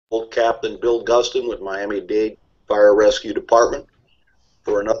Captain Bill Gustin with Miami-Dade Fire Rescue Department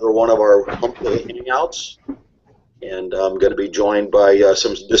for another one of our Humpday Hangouts. And I'm going to be joined by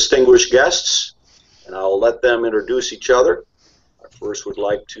some distinguished guests, and I'll let them introduce each other. I first would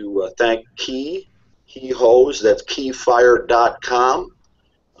like to thank Key Hose, that's keyfire.com,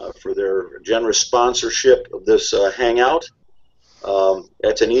 for their generous sponsorship of this Hangout.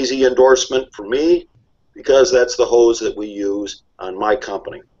 That's an easy endorsement for me because that's the hose that we use on my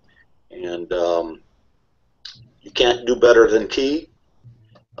company. And you can't do better than Key,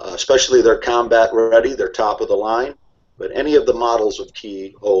 especially they're combat ready, they're top of the line. But any of the models of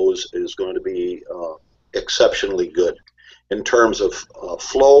Key hose is going to be exceptionally good in terms of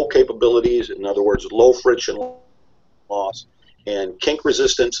flow capabilities, in other words, low friction loss, and kink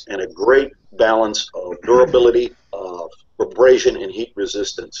resistance, and a great balance of durability, abrasion, and heat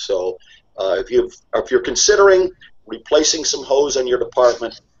resistance. So if you're considering replacing some hose in your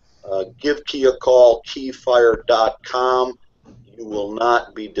department, give Key a call, keyfire.com. You will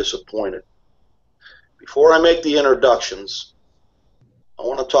not be disappointed. Before I make the introductions, I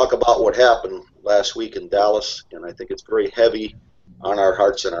want to talk about what happened last week in Dallas, and I think it's very heavy on our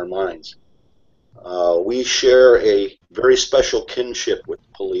hearts and our minds. We share a very special kinship with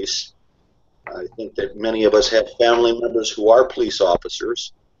police. I think that many of us have family members who are police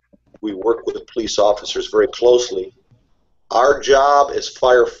officers. We work with police officers very closely. Our job as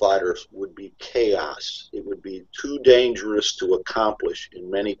firefighters would be chaos. It would be too dangerous to accomplish in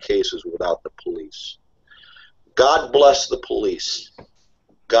many cases without the police. God bless the police.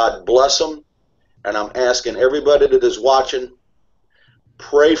 God bless them. And I'm asking everybody that is watching,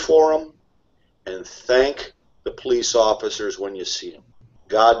 pray for them and thank the police officers when you see them.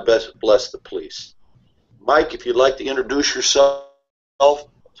 God bless the police. Mike, if you'd like to introduce yourself, tell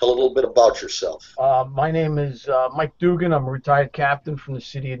a little bit about yourself. My name is Mike Dugan. I'm a retired captain from the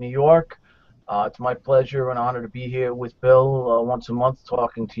city of New York. It's my pleasure and honor to be here with Bill once a month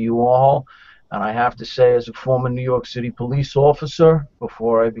talking to you all. And I have to say, as a former New York City police officer,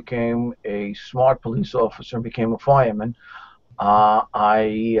 before I became a smart police officer and became a fireman,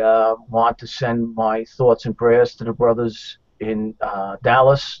 I want to send my thoughts and prayers to the brothers in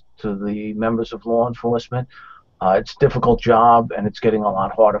Dallas, to the members of law enforcement. It's a difficult job, and it's getting a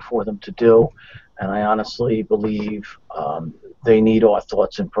lot harder for them to do. And I honestly believe they need our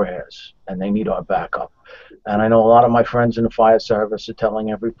thoughts and prayers, and they need our backup. And I know a lot of my friends in the fire service are telling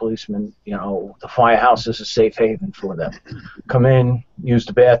every policeman, you know, the firehouse is a safe haven for them. Come in, use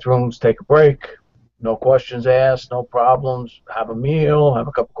the bathrooms, take a break, no questions asked, no problems, have a meal, have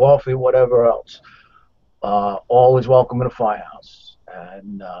a cup of coffee, whatever else. Always welcome in the firehouse.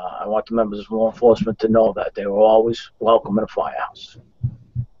 And I want the members of law enforcement to know that they were always welcome in a firehouse.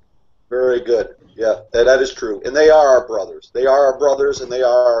 Very good. Yeah, that is true. And they are our brothers. They are our brothers, and they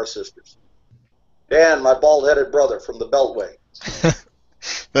are our sisters. Dan, my bald-headed brother from the Beltway.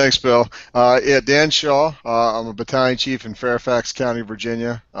 Thanks, Bill. Yeah, Dan Shaw. I'm a battalion chief in Fairfax County,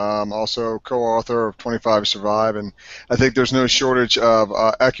 Virginia. I'm also co-author of 25 Survive, and I think there's no shortage of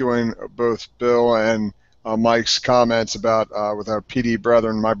echoing both Bill and Mike's comments about with our PD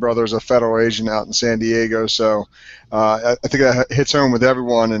brethren. My brother's a federal agent out in San Diego, so I think that hits home with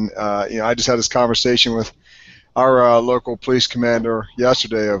everyone. And you know, I just had this conversation with our local police commander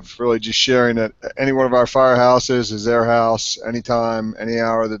yesterday of really just sharing that any one of our firehouses is their house anytime, any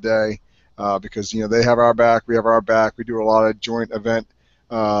hour of the day, because, you know, they have our back, we have our back. We do a lot of joint event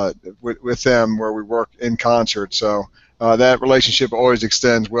with them where we work in concert. So that relationship always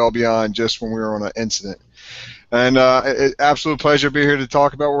extends well beyond just when we were on an incident. And it's absolute pleasure to be here to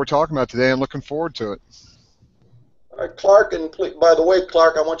talk about what we're talking about today, and looking forward to it. All right, Clark, and by the way,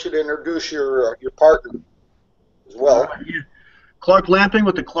 Clark, I want you to introduce your partner as well. Clark Lamping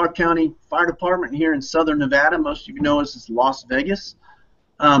with the Clark County Fire Department here in Southern Nevada. Most of you know us as Las Vegas.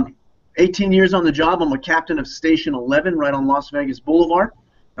 18 years on the job. I'm a captain of Station 11 right on Las Vegas Boulevard.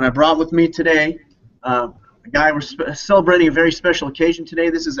 And I brought with me today a guy we're celebrating a very special occasion today.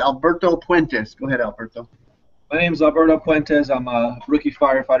 This is Alberto Puentes. Go ahead, Alberto. My name is Alberto Puentes. I'm a rookie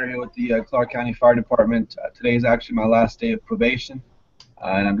firefighter here with the Clark County Fire Department. Today is actually my last day of probation,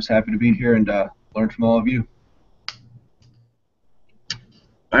 and I'm just happy to be here and learn from all of you.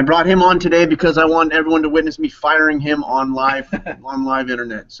 I brought him on today because I want everyone to witness me firing him on live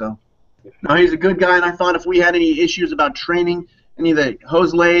internet. So, no, he's a good guy, and I thought if we had any issues about training, any of the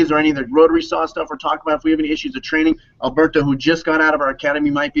hose lays or any of the rotary saw stuff we're talking about, if we have any issues of training, Alberto, who just got out of our academy,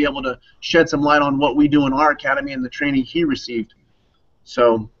 might be able to shed some light on what we do in our academy and the training he received.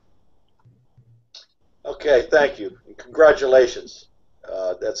 So. Okay, thank you. And congratulations.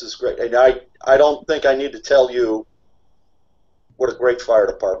 That's just great. And I don't think I need to tell you what a great fire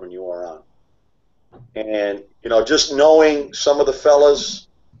department you are on. And, you know, just knowing some of the fellas,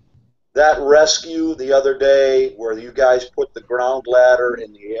 that rescue the other day where you guys put the ground ladder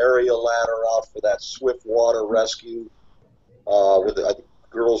and the aerial ladder out for that swift water rescue, where the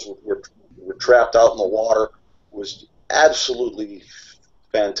girls were trapped out in the water, was absolutely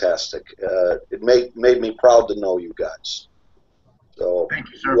fantastic. It made me proud to know you guys. So thank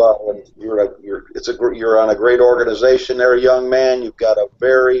you, sir. You're on a great organization there, young man. You've got a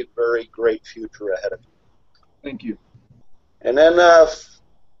very, very great future ahead of you. Thank you. And then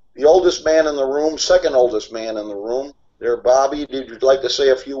the oldest man in the room, second oldest man in the room, there, Bobby. Did you like to say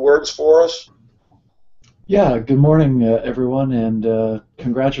a few words for us? Yeah, good morning, everyone, and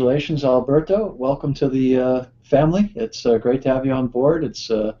congratulations, Alberto. Welcome to the family. It's great to have you on board. It's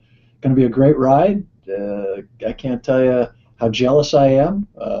going to be a great ride. I can't tell you how jealous I am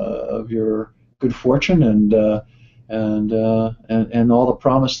of your good fortune and all the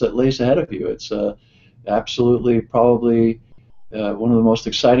promise that lays ahead of you. It's absolutely probably one of the most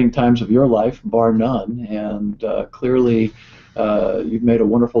exciting times of your life, bar none, and clearly you've made a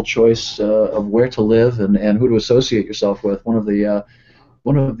wonderful choice of where to live and who to associate yourself with. One of the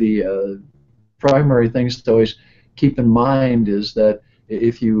primary things to always keep in mind is that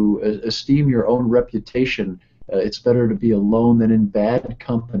if you esteem your own reputation, it's better to be alone than in bad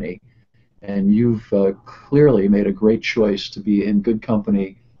company. And you've clearly made a great choice to be in good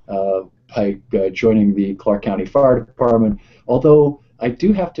company by joining the Clark County Fire Department. Although I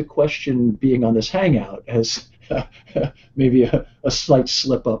do have to question being on this Hangout as maybe a slight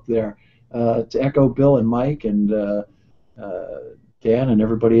slip up there. To echo Bill and Mike and Dan and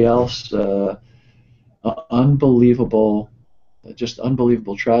everybody else, unbelievable, just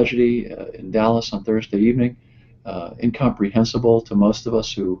unbelievable tragedy in Dallas on Thursday evening. Incomprehensible to most of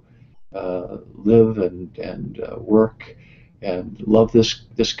us who live and work and love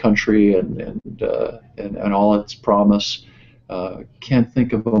this country and all its promise. Can't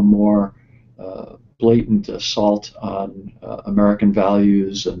think of a more blatant assault on American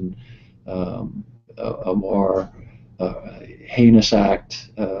values and a more heinous act.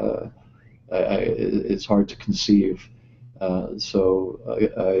 It's hard to conceive. So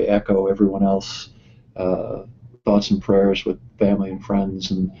I echo everyone else. Thoughts and prayers with family and friends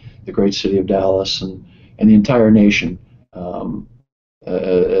and the great city of Dallas and the entire nation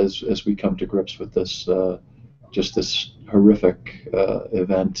as we come to grips with this just this horrific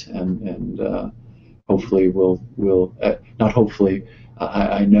event and hopefully we'll not hopefully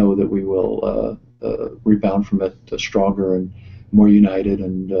I know that we will rebound from it stronger and more united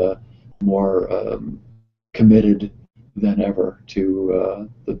and more committed than ever to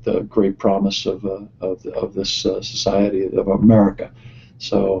the great promise of this society of America.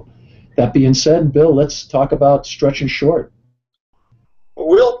 So that being said, Bill, let's talk about stretching short.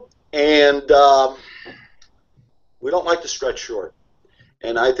 Will, and we don't like to stretch short.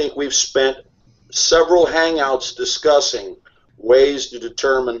 And I think we've spent several hangouts discussing ways to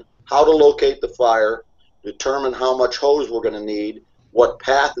determine how to locate the fire, determine how much hose we're going to need, what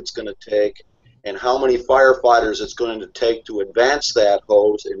path it's going to take, and how many firefighters it's going to take to advance that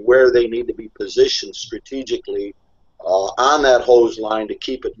hose and where they need to be positioned strategically on that hose line to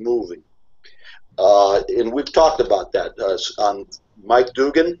keep it moving. And we've talked about that. Mike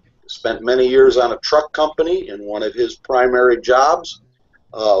Dugan spent many years on a truck company, and one of his primary jobs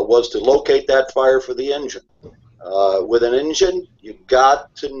was to locate that fire for the engine. With an engine, you've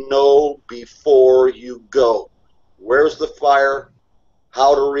got to know before you go. Where's the fire,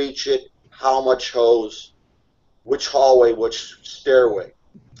 how to reach it, how much hose, which hallway, which stairway.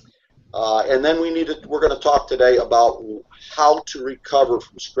 And then we're going to talk today about how to recover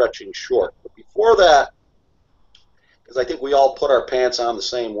from stretching short. But before that, because I think we all put our pants on the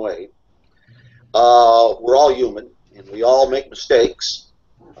same way, we're all human and we all make mistakes.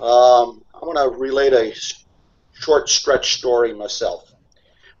 I'm going to relate a short stretch story myself.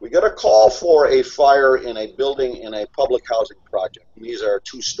 We got a call for a fire in a building in a public housing project. And these are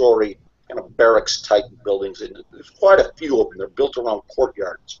two-story kind of barracks-type buildings. And there's quite a few of them. They're built around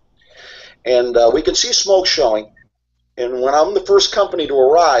courtyards. And we can see smoke showing. And when I'm the first company to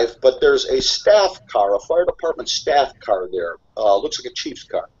arrive, but there's a staff car, a fire department staff car there. Looks like a chief's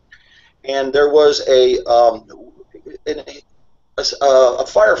car. And there was a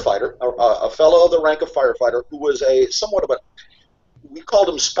firefighter, a fellow of the rank of firefighter, who was somewhat of we called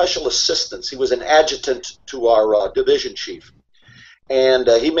him special assistants. He was an adjutant to our division chief. And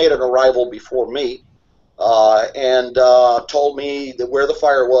he made an arrival before me and told me where the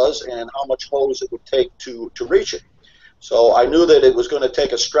fire was and how much hose it would take to reach it. So I knew that it was going to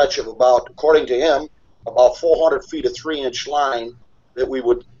take a stretch of about, according to him, about 400 feet of 3-inch line that we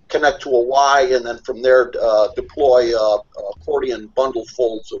would connect to a Y, and then from there deploy accordion bundle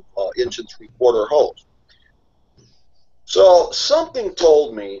folds of 1 3/4 hose. So something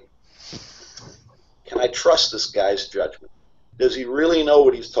told me, can I trust this guy's judgment? Does he really know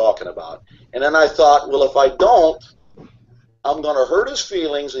what he's talking about? And then I thought, well, if I don't, I'm going to hurt his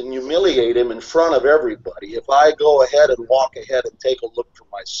feelings and humiliate him in front of everybody if I go ahead and walk ahead and take a look for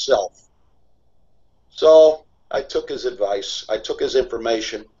myself. So I took his advice, I took his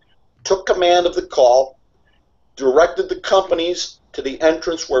information, took command of the call, directed the companies to the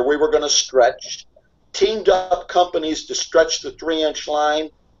entrance where we were going to stretch, teamed up companies to stretch the 3-inch line,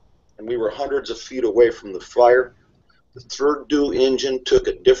 and we were hundreds of feet away from the fire. The third due engine took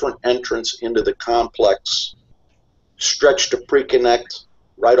a different entrance into the complex, stretched a pre-connect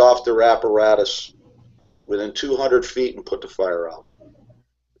right off their apparatus within 200 feet and put the fire out.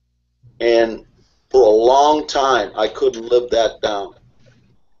 And for a long time, I couldn't live that down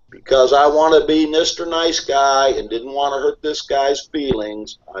because I want to be Mr. Nice Guy and didn't want to hurt this guy's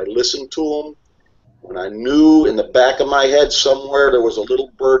feelings. I listened to him when I knew in the back of my head somewhere there was a little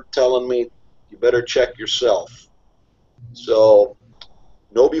bird telling me, you better check yourself. So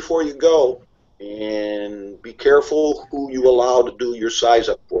know before you go, and be careful who you allow to do your size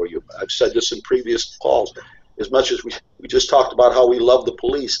up for you. I've said this in previous calls. As much as we just talked about how we love the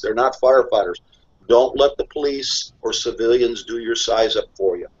police, they're not firefighters. Don't let the police or civilians do your size up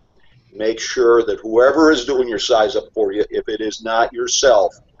for you. Make sure that whoever is doing your size up for you, if it is not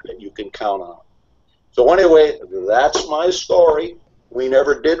yourself, that you can count on. So anyway, that's my story. We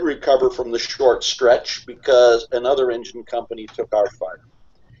never did recover from the short stretch because another engine company took our fire.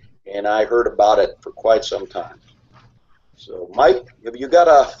 And I heard about it for quite some time. So, Mike, have you got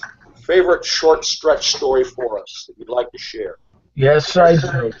a favorite short stretch story for us that you'd like to share? Yes, I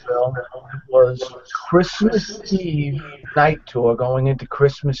do, Phil. It was Christmas Eve night tour going into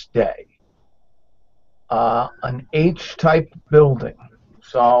Christmas Day. An H-type building.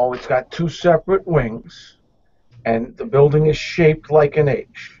 So it's got 2 separate wings, and the building is shaped like an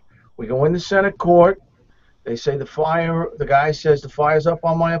H. We go in the center court. They say the guy says the fire's up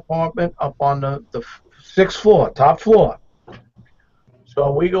on my apartment, up on the 6th floor, top floor.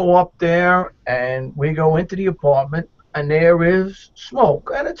 So we go up there and we go into the apartment, and there is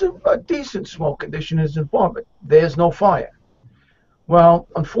smoke. And it's a decent smoke condition in his apartment. There's no fire. Well,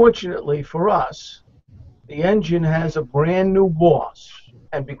 unfortunately for us, the engine has a brand new boss.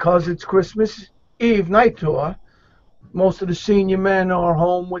 And because it's Christmas Eve night tour, most of the senior men are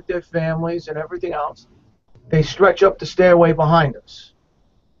home with their families and everything else. They stretch up the stairway behind us.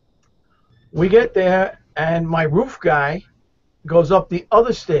 We get there, and my roof guy goes up the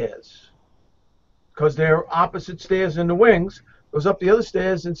other stairs, because they're opposite stairs in the wings, goes up the other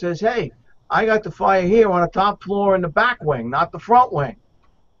stairs and says, hey, I got the fire here on the top floor in the back wing, not the front wing.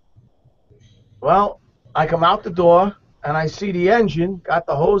 Well, I come out the door, and I see the engine, got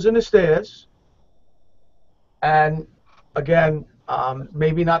the hose in the stairs, and again,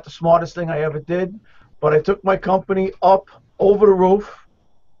 maybe not the smartest thing I ever did, but I took my company up over the roof,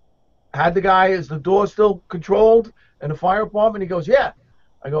 had the guy, is the door still controlled in the fire apartment? He goes, yeah.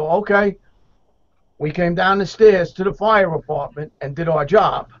 I go, okay. We came down the stairs to the fire apartment and did our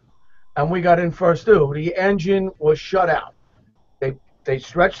job, and we got in first due. The engine was shut out. They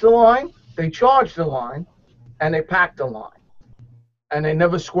stretched the line, they charged the line, and they packed the line. And they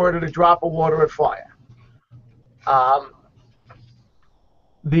never squirted a drop of water at fire.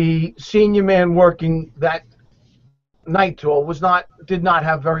 The senior man working that night tour did not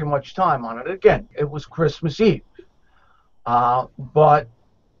have very much time on it. Again, it was Christmas Eve. But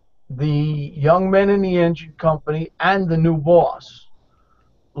the young men in the engine company and the new boss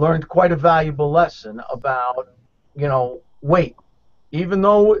learned quite a valuable lesson about, wait. Even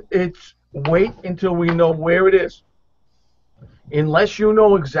though it's wait until we know where it is. Unless you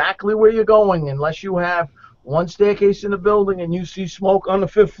know exactly where you're going, unless you have one staircase in the building and you see smoke on the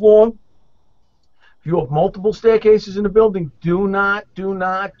 5th floor, if you have multiple staircases in the building, do not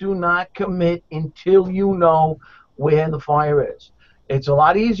commit until you know where the fire is. It's a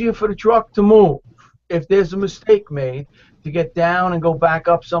lot easier for the truck to move if there's a mistake made to get down and go back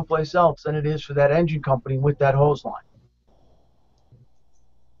up someplace else than it is for that engine company with that hose line.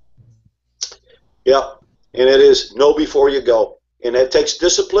 Yeah, and it is know before you go. And it takes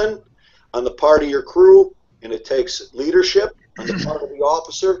discipline on the part of your crew, and it takes leadership on the part of the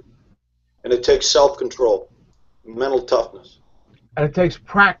officer, and it takes self-control, mental toughness. And it takes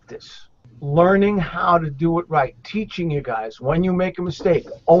practice, learning how to do it right, teaching you guys when you make a mistake,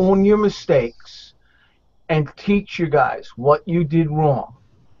 own your mistakes, and teach you guys what you did wrong,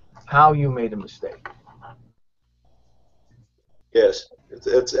 how you made a mistake. Yes,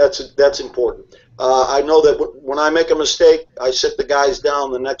 that's important. I know that when I make a mistake, I sit the guys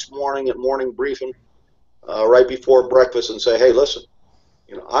down the next morning at morning briefing, right before breakfast, and say, "Hey, listen,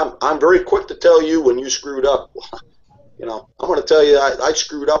 I'm very quick to tell you when you screwed up. I'm going to tell you I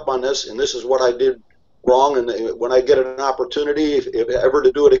screwed up on this, and this is what I did wrong. And when I get an opportunity, if ever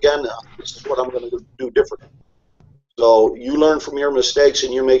to do it again, this is what I'm going to do different." So you learn from your mistakes,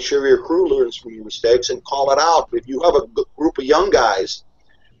 and you make sure your crew learns from your mistakes and call it out. If you have a group of young guys,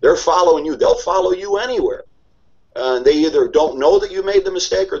 they're following you. They'll follow you anywhere. And they either don't know that you made the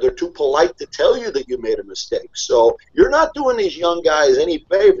mistake, or they're too polite to tell you that you made a mistake. So you're not doing these young guys any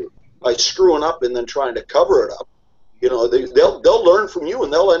favor by screwing up and then trying to cover it up. They'll learn from you,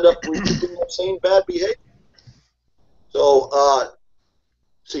 and they'll end up repeating that same bad behavior. So,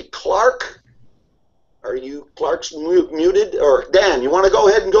 see, Clark's muted? Or Dan, you want to go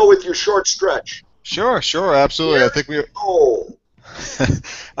ahead and go with your short stretch? Sure, absolutely. Here I think we go.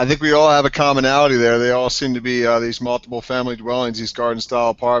 I think we all have a commonality there. They all seem to be these multiple family dwellings, these garden-style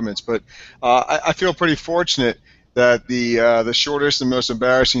apartments. But I feel pretty fortunate that the shortest and most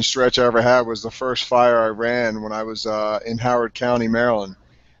embarrassing stretch I ever had was the first fire I ran when I was in Howard County, Maryland.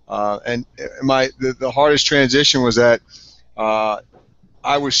 And the hardest transition was that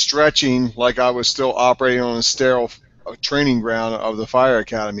I was stretching like I was still operating on a sterile training ground of the fire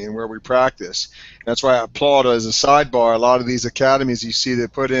academy and where we practice. That's why I applaud, as a sidebar, a lot of these academies you see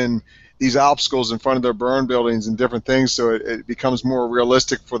that put in these obstacles in front of their burn buildings and different things, so it becomes more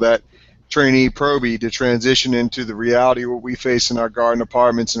realistic for that trainee probie to transition into the reality of what we face in our garden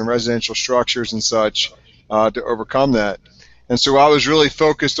apartments and residential structures and such to overcome that. And so I was really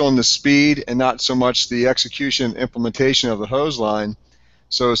focused on the speed and not so much the execution and implementation of the hose line.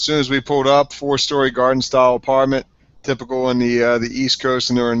 So as soon as we pulled up, 4-story garden-style apartment, typical in the East Coast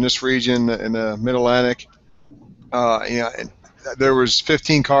and or in this region in the Mid-Atlantic. And there was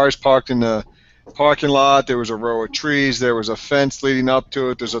 15 cars parked in the parking lot. There was a row of trees. There was a fence leading up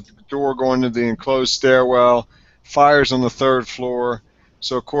to it. There's a door going to the enclosed stairwell. Fires on the 3rd floor.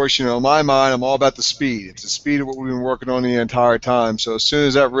 So of course, in my mind, I'm all about the speed. It's the speed of what we've been working on the entire time. So as soon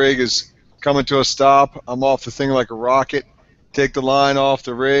as that rig is coming to a stop, I'm off the thing like a rocket. Take the line off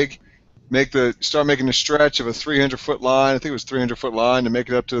the rig. Start making the stretch of a 300-foot line. I think it was 300-foot line to make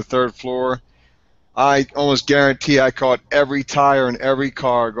it up to the 3rd floor. I almost guarantee I caught every tire in every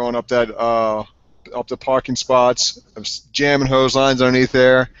car going up the parking spots. I was jamming hose lines underneath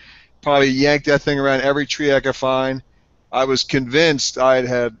there. Probably yanked that thing around every tree I could find. I was convinced I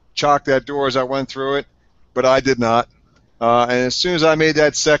had chalked that door as I went through it, but I did not. And as soon as I made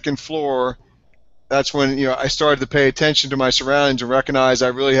that 2nd floor, that's when I started to pay attention to my surroundings and recognize I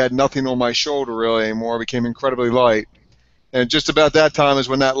really had nothing on my shoulder really anymore. I became incredibly light. And just about that time is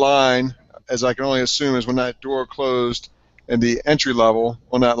when that line, as I can only assume, is when that door closed and the entry level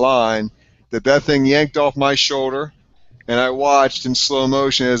on that line, that thing yanked off my shoulder, and I watched in slow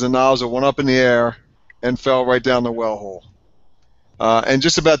motion as the nozzle went up in the air and fell right down the well hole. And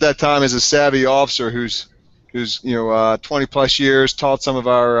just about that time, as a savvy officer who's 20 plus years, taught some of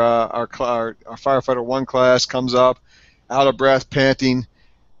our firefighter 1 class, comes up, out of breath, panting,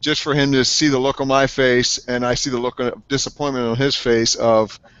 just for him to see the look on my face, and I see the look of disappointment on his face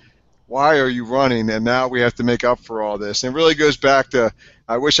of, why are you running? And now we have to make up for all this. And it really goes back to,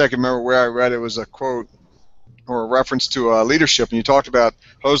 I wish I could remember where I read it. It was a quote or a reference to leadership, and you talked about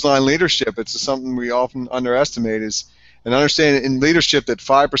hose line leadership. It's something we often underestimate, is and understand in leadership that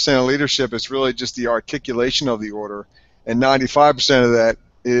 5% of leadership is really just the articulation of the order, and 95% of that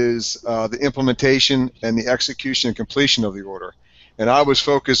is the implementation and the execution and completion of the order. And I was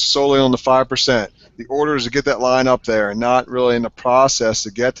focused solely on the 5%. The order is to get that line up there, and not really in the process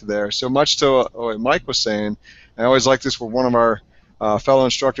to get to there. So much to what Mike was saying, I always like this with one of our fellow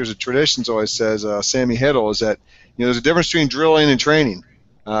instructors at Traditions always says, Sammy Hiddle, is that there's a difference between drilling and training.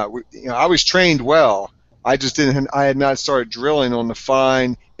 I was trained well. I had not started drilling on the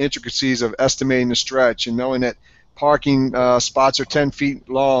fine intricacies of estimating the stretch and knowing that parking spots are 10 feet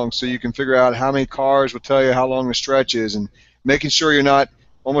long, so you can figure out how many cars will tell you how long the stretch is, and making sure you're not,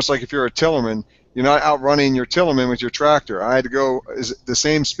 almost like if you're a tillerman, you're not outrunning your tillerman with your tractor. I had to go the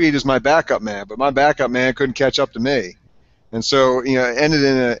same speed as my backup man, but my backup man couldn't catch up to me. And so, it ended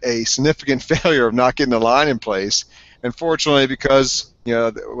in a significant failure of not getting the line in place. And fortunately, because what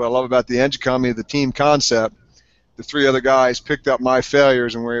I love about the engine company, the team concept, the 3 other guys picked up my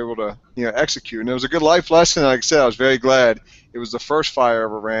failures and were able to execute. And it was a good life lesson. Like I said, I was very glad it was the first fire I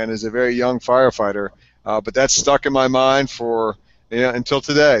ever ran as a very young firefighter. But that's stuck in my mind for until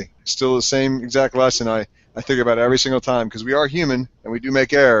today. Still the same exact lesson I think about every single time, because we are human and we do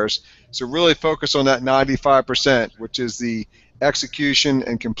make errors. So really focus on that 95%, which is the execution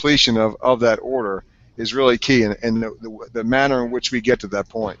and completion of that order is really key, and the manner in which we get to that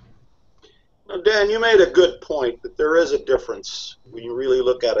point. Now, Dan, you made a good point that there is a difference when you really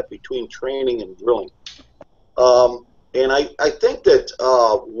look at it between training and drilling. And I think that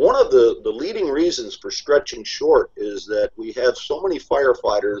one of the leading reasons for stretching short is that we have so many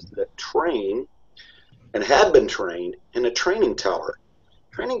firefighters that train and have been trained in a training tower.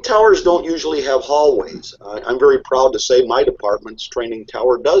 Training towers don't usually have hallways. I'm very proud to say my department's training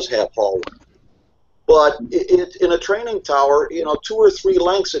tower does have hallways. But in a training tower, 2 or 3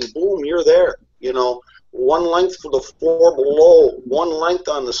 lengths and boom, you're there. 1 length for the floor below, 1 length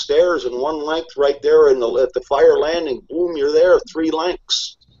on the stairs, and 1 length right there at the fire landing. Boom, you're there, 3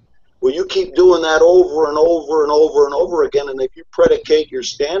 lengths. Well, you keep doing that over and over and over and over again, and if you predicate your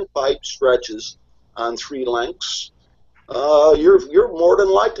standpipe stretches on 3 lengths, you're more than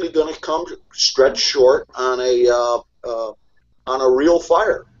likely going to come stretch short on a real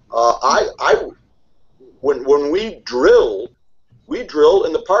fire. When we drill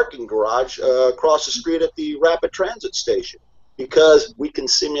in the parking garage across the street at the rapid transit station, because we can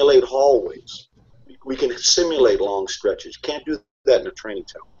simulate hallways. We can simulate long stretches. Can't do that in a training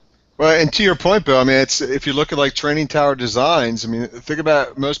tower. Well, and to your point, Bill, I mean, if you look at like training tower designs, I mean, think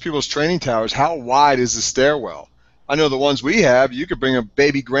about most people's training towers. How wide is the stairwell? I know the ones we have, you could bring a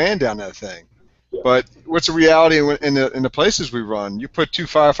baby grand down that thing. Yeah. But what's the reality in the places we run? You put 2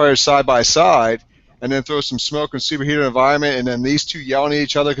 firefighters side by side, and then throw some smoke and superheated environment, and then these 2 yelling at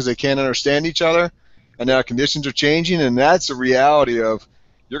each other because they can't understand each other, and now conditions are changing, and that's the reality of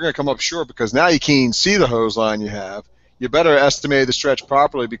you're going to come up short because now you can't even see the hose line you have. You better estimate the stretch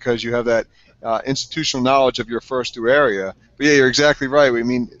properly because you have that institutional knowledge of your first due area. But yeah, you're exactly right. I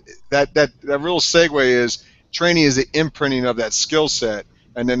mean, that real segue is training is the imprinting of that skill set,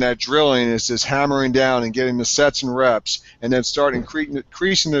 and then that drilling is just hammering down and getting the sets and reps, and then start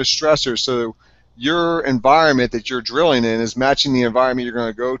increasing those stressors so your environment that you're drilling in is matching the environment you're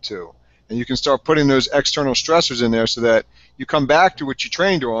going to go to. And you can start putting those external stressors in there so that you come back to what you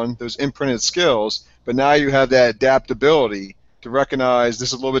trained on, those imprinted skills, but now you have that adaptability to recognize this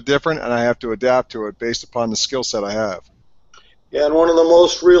is a little bit different and I have to adapt to it based upon the skill set I have. Yeah, and one of the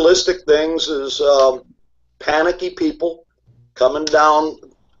most realistic things is panicky people coming down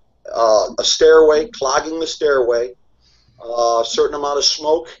a stairway, clogging the stairway, a certain amount of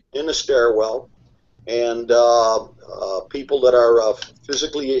smoke in the stairwell, and people that are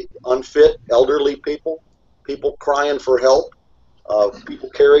physically unfit, elderly people crying for help, people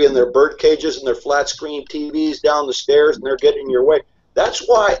carrying their bird cages and their flat screen TVs down the stairs, and they're getting in your way. That's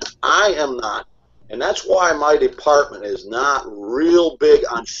why I am not, and that's why my department is not real big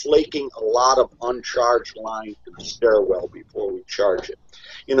on flaking a lot of uncharged line to the stairwell before we charge it.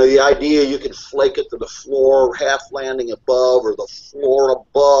 The idea you can flake it to the floor, half landing above, or the floor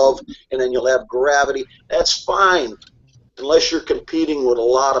above, and then you'll have gravity. That's fine, unless you're competing with a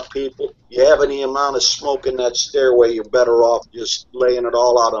lot of people. You have any amount of smoke in that stairway, you're better off just laying it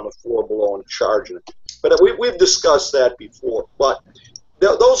all out on the floor below and charging it. But we've discussed that before. But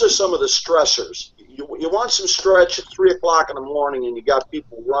those are some of the stressors. You want some stretch at 3 o'clock in the morning, and you got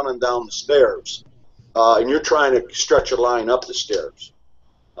people running down the stairs, and you're trying to stretch a line up the stairs.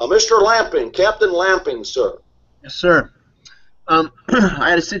 Mr. Lamping, Captain Lamping, sir. Yes, sir. I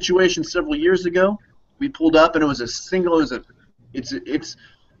had a situation several years ago. We pulled up, and it was a single. It's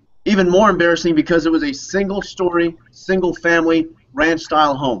even more embarrassing because it was a single-story, single-family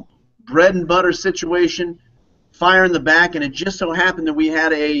ranch-style home. Bread and butter situation. Fire in the back, and it just so happened that we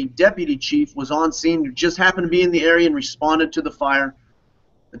had a deputy chief was on scene who just happened to be in the area and responded to the fire.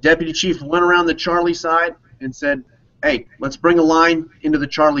 The deputy chief went around the Charlie side and said, "Hey, let's bring a line into the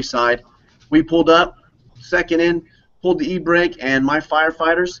Charlie side." We pulled up, second in, pulled the e-brake, and my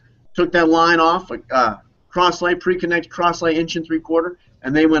firefighters took that line off, cross-light, pre-connect, cross-light 1 3/4,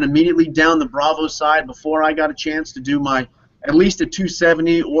 and they went immediately down the Bravo side before I got a chance to do my at least a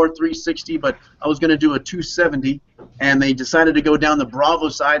 270 or 360, but I was going to do a 270, and they decided to go down the Bravo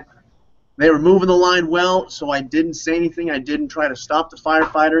side. They were moving the line well, so I didn't say anything. I didn't try to stop the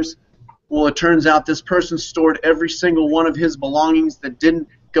firefighters. Well, it turns out this person stored every single one of his belongings that didn't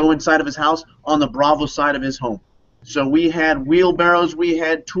go inside of his house on the Bravo side of his home. So we had wheelbarrows, we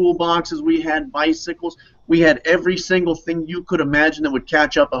had toolboxes, we had bicycles, we had every single thing you could imagine that would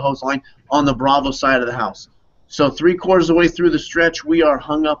catch up a hose line on the Bravo side of the house. So 3/4 of the way through the stretch, we are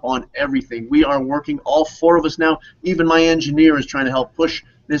hung up on everything. We are working, all 4 of us now. Even my engineer is trying to help push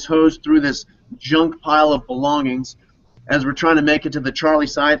this hose through this junk pile of belongings. As we're trying to make it to the Charlie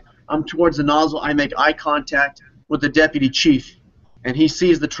side, I'm towards the nozzle. I make eye contact with the deputy chief, and he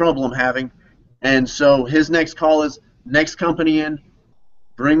sees the trouble I'm having. And so his next call is, next company in,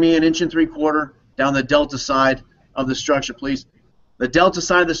 bring me an 1 3/4 down the delta side of the structure, please. The delta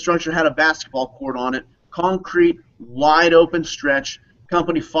side of the structure had a basketball court on it, concrete, wide open stretch.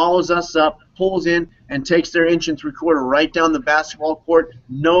 Company follows us up, pulls in, and takes their 1 3/4 right down the basketball court,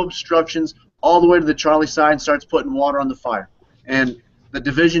 no obstructions, all the way to the Charlie side, and starts putting water on the fire. And the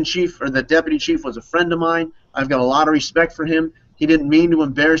division chief, or the deputy chief, was a friend of mine. I've got a lot of respect for him. He didn't mean to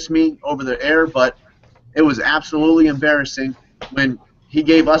embarrass me over the air, but it was absolutely embarrassing when he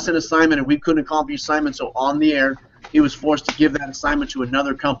gave us an assignment and we couldn't accomplish the assignment, so on the air, he was forced to give that assignment to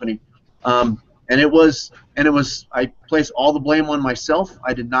another company. I placed all the blame on myself.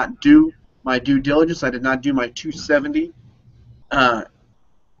 I did not do my due diligence. I did not do my 270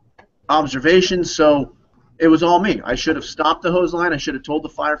 observations, so it was all me. I should have stopped the hose line. I should have told the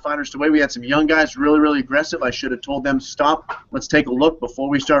firefighters to wait. We had some young guys, really, really aggressive. I should have told them, stop, let's take a look before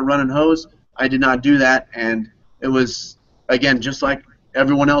we start running hose. I did not do that, and it was, again, just like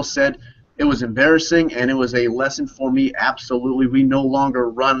everyone else said, it was embarrassing, and it was a lesson for me, absolutely. We no longer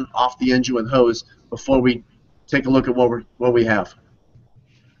run off the engine with hose before we take a look at what we have.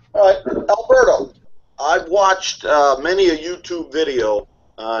 All right, Alberto, I've watched many a YouTube video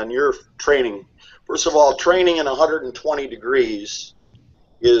on your training. First of all, training in 120 degrees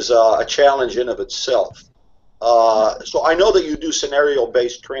is a challenge in of itself. So I know that you do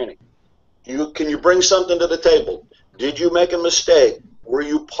scenario-based training. Can you bring something to the table? Did you make a mistake? Were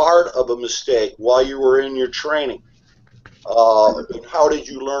you part of a mistake while you were in your training? And how did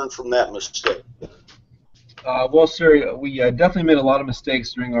you learn from that mistake? Well, sir, we definitely made a lot of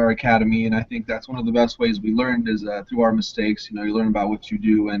mistakes during our academy, and I think that's one of the best ways we learned is through our mistakes. You know, you learn about what you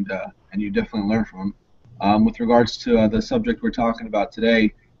do, and you definitely learn from them. With regards to the subject we're talking about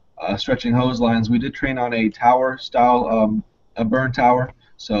today, stretching hose lines, we did train on a tower-style, a burn tower,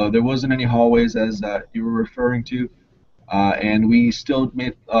 so there wasn't any hallways as you were referring to, and we still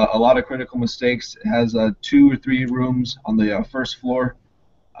made a lot of critical mistakes. It has 2 or 3 rooms on the first floor.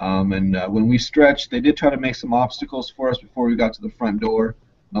 When we stretched, they did try to make some obstacles for us before we got to the front door.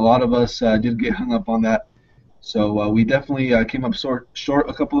 And a lot of us did get hung up on that. So we definitely came up short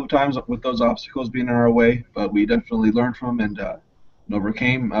a couple of times with those obstacles being in our way, but we definitely learned from and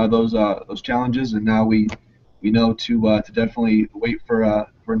overcame those challenges. And now we know to definitely wait for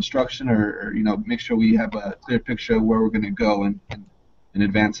instruction or make sure we have a clear picture of where we're going to go and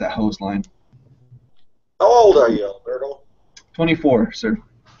advance that hose line. How old are you, Alberto? 24, sir.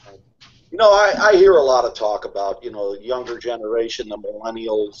 You know, I hear a lot of talk about, the younger generation, the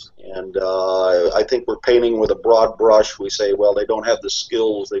millennials, and I think we're painting with a broad brush. We say, well, they don't have the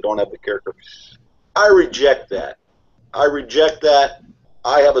skills, they don't have the character. I reject that.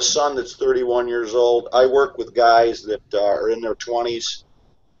 I have a son that's 31 years old. I work with guys that are in their 20s,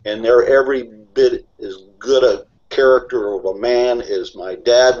 and they're every bit as good a character of a man as my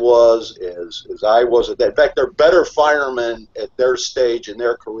dad was, as I was at that. In fact, they're better firemen at their stage in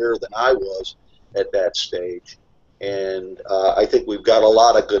their career than I was at that stage. And I think we've got a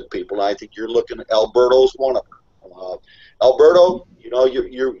lot of good people. And I think you're looking at Alberto's one of them. Alberto,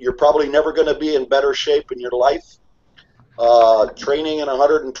 you're probably never going to be in better shape in your life. Training in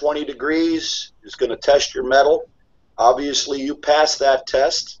 120 degrees is going to test your mettle. Obviously, you passed that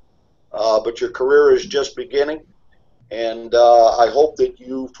test, but your career is just beginning. And I hope that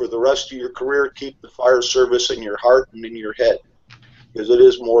you, for the rest of your career, keep the fire service in your heart and in your head, because it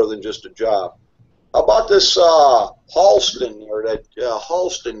is more than just a job. How about this Halston, or that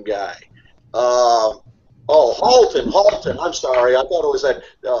Halston guy? Halton. I'm sorry. I thought it was that.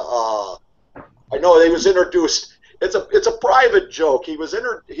 I know he was introduced. It's a private joke. He was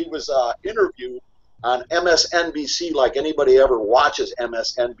interviewed on MSNBC, like anybody ever watches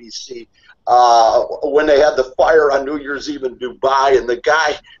MSNBC, when they had the fire on New Year's Eve in Dubai, and the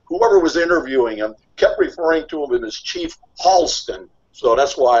guy, whoever was interviewing him, kept referring to him as Chief Halston. So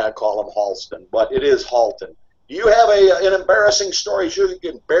that's why I call him Halston, but it is Halton. Do you have an embarrassing story so you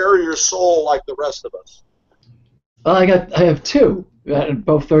can bare your soul like the rest of us? Well, I have 2,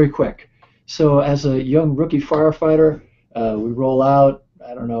 both very quick. So as a young rookie firefighter, we roll out.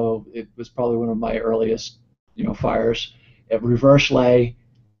 I don't know, it was probably one of my earliest, fires at reverse lay,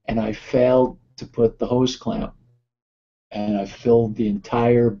 and I failed to put the hose clamp, and I filled the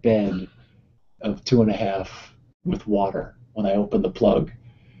entire bed of 2.5 with water when I opened the plug.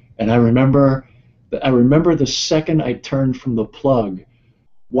 And I remember the second I turned from the plug,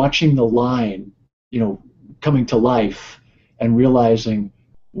 watching the line, coming to life and realizing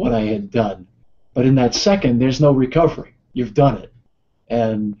what I had done. But in that second, there's no recovery. You've done it.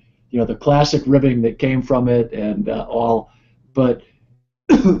 And, the classic ribbing that came from it and all. But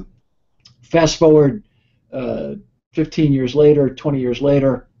fast forward 15 years later, 20 years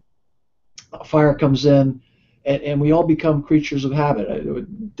later, a fire comes in, and we all become creatures of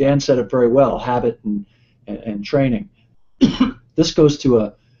habit. Dan said it very well, habit and training. This goes to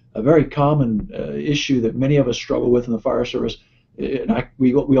a very common issue that many of us struggle with in the fire service, and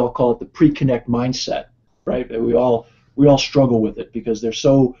we all call it the pre-connect mindset, right? We all struggle with it because they're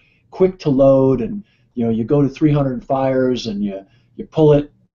so quick to load, and you go to 300 fires and you pull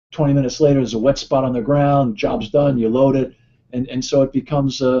it. 20 minutes later, there's a wet spot on the ground. Job's done. You load it, and so it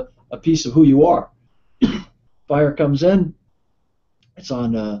becomes a piece of who you are. Fire comes in. It's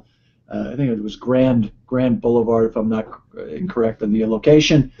on, I think it was Grand Boulevard, if I'm not incorrect on the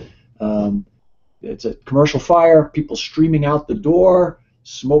location. It's a commercial fire. People streaming out the door.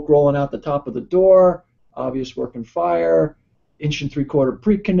 Smoke rolling out the top of the door. Obvious working fire. 1 3/4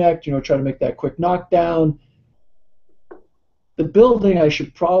 pre-connect. Try to make that quick knockdown. The building I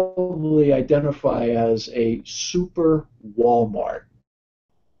should probably identify as a super Walmart.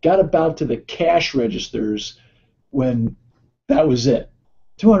 Got about to the cash registers when that was it.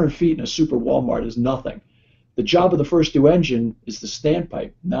 200 feet in a super Walmart is nothing. The job of the first due engine is the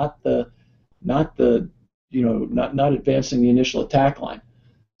standpipe, not advancing the initial attack line.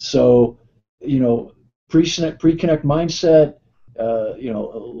 So, pre-connect mindset,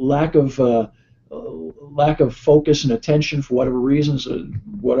 lack of focus and attention for whatever reasons,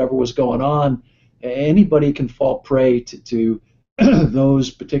 whatever was going on. Anybody can fall prey to those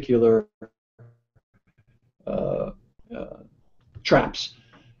particular traps.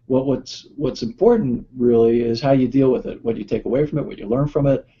 What's important really is how you deal with it, what you take away from it, what you learn from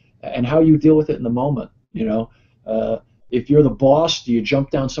it, and how you deal with it in the moment. If you're the boss, do you jump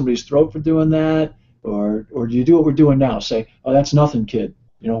down somebody's throat for doing that, or do you do what we're doing now? Say, oh, that's nothing, kid.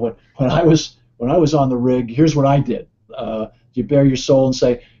 When I was on the rig, here's what I did. You bare your soul and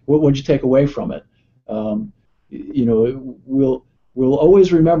say, what'd you take away from it? We'll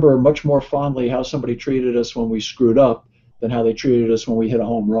always remember much more fondly how somebody treated us when we screwed up than how they treated us when we hit a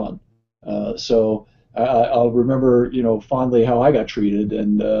home run. So I'll remember, fondly how I got treated,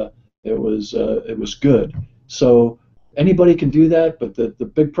 and it was good. So anybody can do that, but the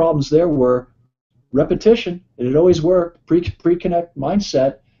big problems there were repetition. It had always worked. Pre-connect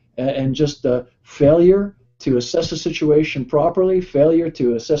mindset, and just failure to assess the situation properly, failure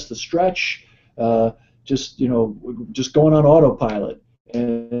to assess the stretch, just going on autopilot,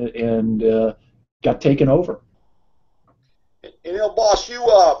 and got taken over. Boss, you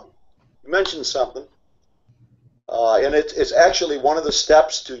mentioned something, and it's actually one of the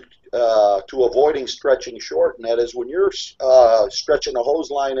steps to avoiding stretching short, and that is when you're stretching a hose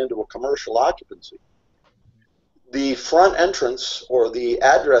line into a commercial occupancy, the front entrance or the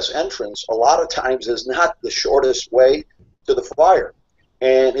address entrance a lot of times is not the shortest way to the fire,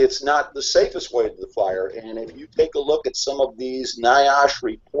 and it's not the safest way to the fire. And if you take a look at some of these NIOSH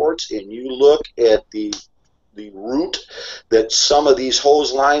reports and you look at the route that some of these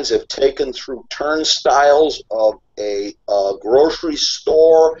hose lines have taken through turnstiles of a grocery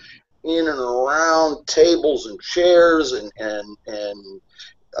store, in and around tables and chairs, and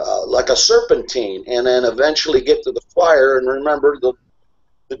like a serpentine, and then eventually get to the fire. And remember, the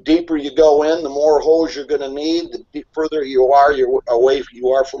deeper you go in, the more hose you're going to need. The further you are away you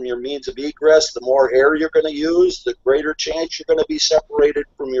are from your means of egress, the more air you're going to use, the greater chance you're going to be separated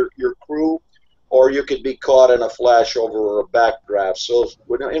from your crew, or you could be caught in a flashover or a backdraft. So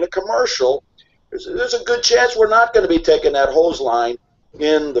in a commercial, there's a good chance we're not going to be taking that hose line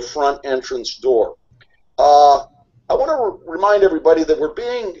in the front entrance door. I want to remind everybody that we're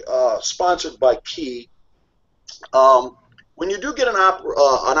being sponsored by Key. When you do get an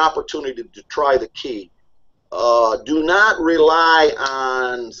opportunity to try the Key, do not rely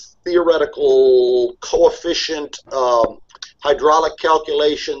on theoretical coefficient hydraulic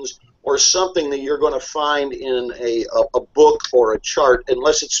calculations or something that you're going to find in a book or a chart,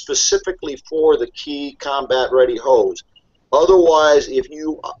 unless it's specifically for the Key combat ready hose. Otherwise, if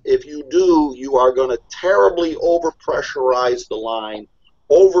you do, you are going to terribly overpressurize the line,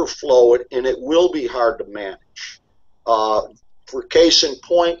 overflow it, and it will be hard to manage. For case in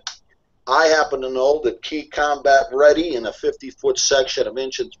point, I happen to know that Key Combat Ready in a 50-foot section of 1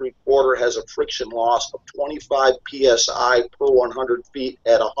 3/4 has a friction loss of 25 psi per 100 feet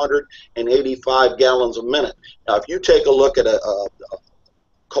at 185 gallons a minute. Now, if you take a look at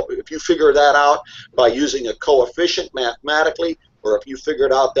if you figure that out by using a coefficient mathematically, or if you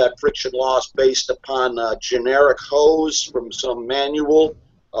figured out that friction loss based upon a generic hose from some manual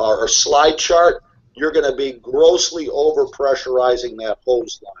or slide chart, you're going to be grossly overpressurizing that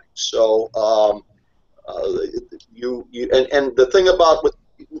hose line. So and the thing about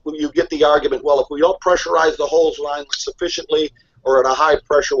you get the argument, well, if we don't pressurize the hose line sufficiently or at a high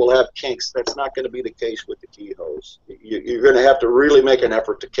pressure, we'll have kinks. That's not going to be the case with the key hose. You're going to have to really make an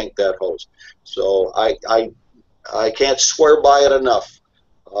effort to kink that hose. So I can't swear by it enough.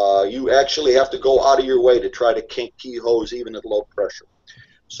 You actually have to go out of your way to try to kink key hose even at low pressure.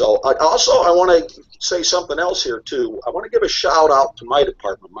 So I want to say something else here too. I want to give a shout out to my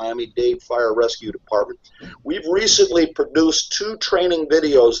department, Miami-Dade Fire Rescue Department. We've recently produced 2 training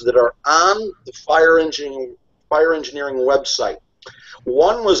videos that are on the fire engineering website.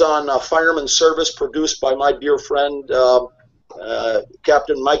 One was on fireman service, produced by my dear friend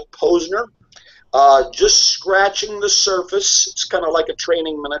Captain Mike Posner. Just scratching the surface. It's kind of like a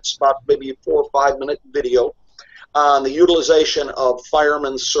training minutes, about maybe a 4 or 5 minute video on the utilization of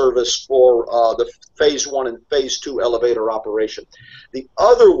fireman service for the Phase 1 and Phase 2 elevator operation. The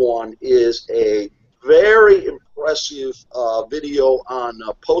other one is a very impressive video on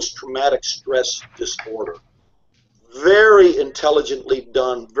post-traumatic stress disorder. Very intelligently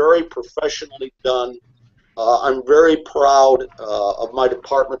done, very professionally done. I'm very proud of my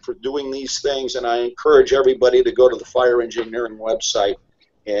department for doing these things, and I encourage everybody to go to the fire engineering website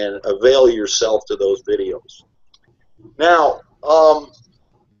and avail yourself to those videos. Now,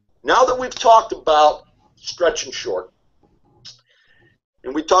 now that we've talked about stretching short,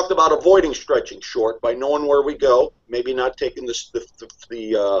 and we talked about avoiding stretching short by knowing where we go, maybe not taking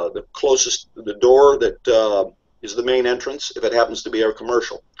the closest, the door that is the main entrance, if it happens to be a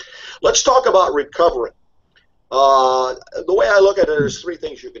commercial. Let's talk about recovering. The way I look at it, there's 3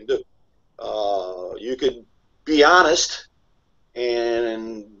 things you can do. You could be honest,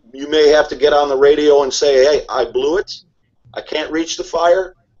 and you may have to get on the radio and say, hey, I blew it. I can't reach the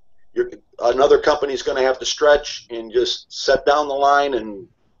fire. Another company's going to have to stretch and just set down the line and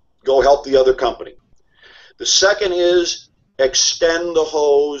go help the other company. The second is extend the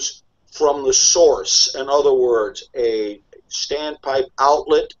hose from the source. In other words, a standpipe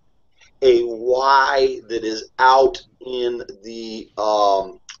outlet, a Y that is out in the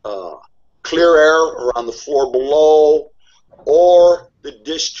clear air or on the floor below, or the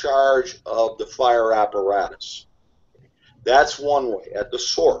discharge of the fire apparatus. That's one way, at the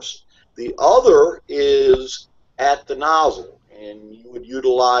source. The other is at the nozzle, and you would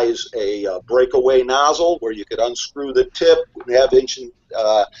utilize a breakaway nozzle where you could unscrew the tip, have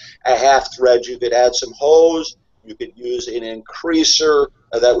a half thread. You could add some hose. You could use an increaser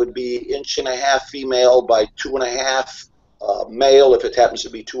that would be 1.5" female by 2.5" male if it happens to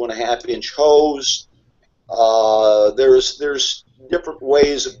be 2.5" hose. There's different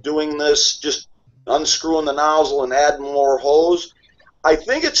ways of doing this. Just unscrewing the nozzle and adding more hose. I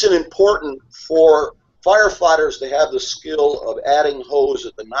think it's important for firefighters to have the skill of adding hose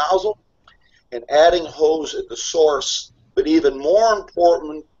at the nozzle and adding hose at the source, but even more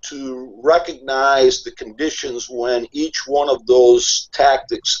important to recognize the conditions when each one of those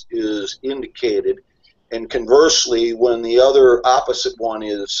tactics is indicated, and conversely when the other opposite one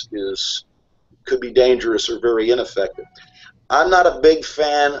could be dangerous or very ineffective. I'm not a big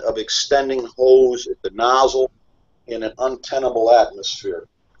fan of extending hose at the nozzle in an untenable atmosphere.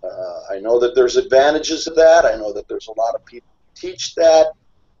 I know that there's advantages to that. I know that there's a lot of people who teach that.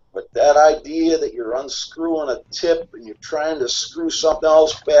 But that idea that you're unscrewing a tip and you're trying to screw something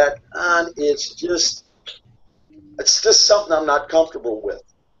else back on, it's just something I'm not comfortable with.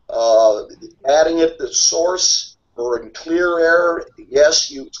 Adding it to source or in clear air,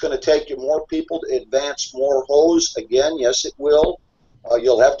 yes, it's going to take you more people to advance more hose. Again, yes, it will.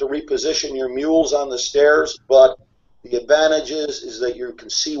 You'll have to reposition your mules on the stairs, but the advantage is that you can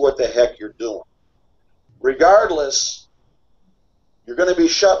see what the heck you're doing. Regardless, you're going to be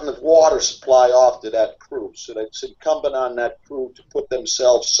shutting the water supply off to that crew, so it's incumbent on that crew to put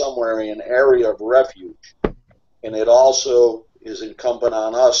themselves somewhere in an area of refuge. And it also is incumbent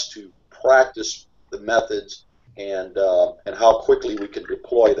on us to practice the methods and how quickly we can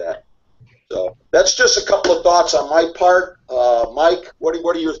deploy that. So that's just a couple of thoughts on my part. Mike, what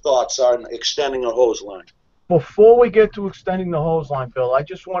are your thoughts on extending a hose line? Before we get to extending the hose line, Bill, I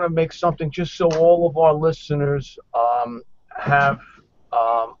just want to make something just so all of our listeners have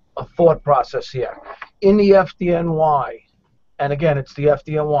a thought process here. In the FDNY, and again, it's the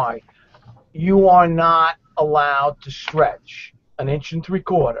FDNY, you are not allowed to stretch 1 3/4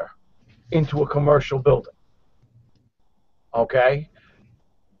 inches into a commercial building. Okay?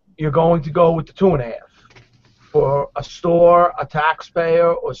 You're going to go with the 2.5 inches. For a store, a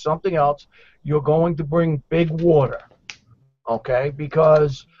taxpayer, or something else, you're going to bring big water. Okay?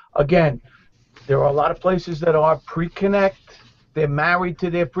 Because, again, there are a lot of places that are pre-connect. They're married to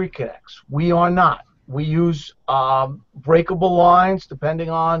their pre-connects. We are not. We use breakable lines depending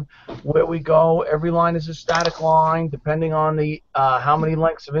on where we go. Every line is a static line depending on the how many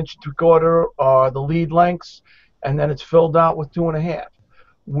lengths of 1 3/4 are the lead lengths, and then it's filled out with 2 1/2.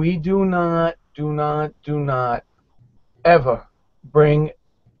 We do not ever bring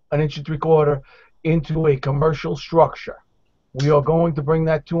an 1 3/4 into a commercial structure. We are going to bring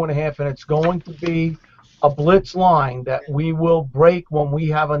that 2 1/2, and it's going to be a blitz line that we will break when we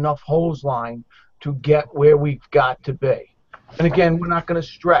have enough hose line to get where we've got to be. And again, we're not going to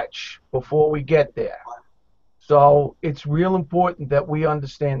stretch before we get there. So it's real important that we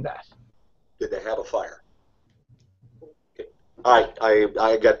understand that. Did they have a fire? Okay.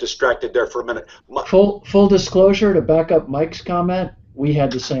 I got distracted there for a minute. Full disclosure, to back up Mike's comment, we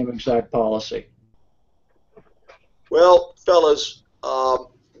had the same exact policy. Well, fellas,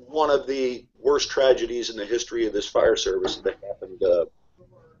 one of the worst tragedies in the history of this fire service that happened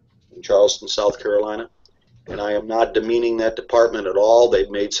in Charleston, South Carolina. And I am not demeaning that department at all. They've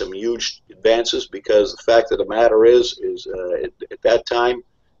made some huge advances, because the fact of the matter is at that time,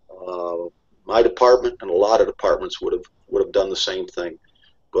 my department and a lot of departments would have done the same thing.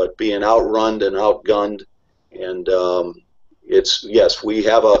 But being outrun and outgunned, and we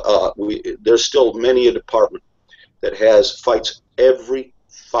have there's still many a department that fights every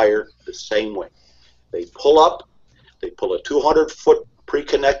fire the same way. They pull up, they pull a 200-foot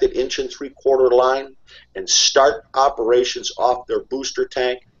pre-connected 1 3/4 line and start operations off their booster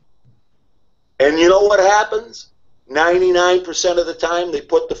tank. And you know what happens? 99% of the time they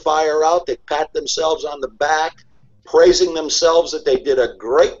put the fire out, they pat themselves on the back, praising themselves that they did a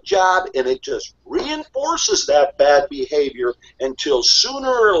great job, and it just reinforces that bad behavior until sooner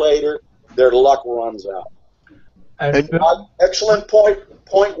or later their luck runs out. And Excellent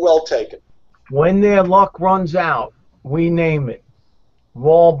point well taken. when their luck runs out, we name it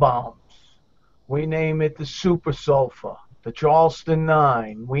wall bombs. We name it the Super Sulfur, the Charleston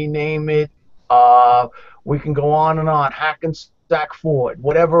 9. We name it, we can go on and on, Hackensack Ford,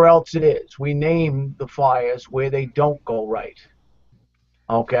 whatever else it is. We name the fires where they don't go right,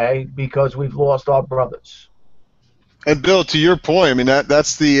 okay, because we've lost our brothers. And Bill, to your point, I mean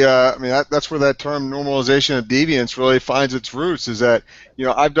that's where that term normalization of deviance really finds its roots. Is that, you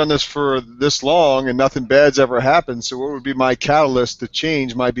know, I've done this for this long and nothing bad's ever happened. So what would be my catalyst to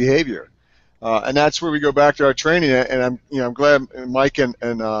change my behavior? And that's where we go back to our training. And I'm glad Mike and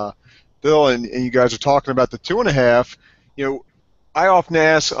Bill and you guys are talking about the 2 1/2. You know, I often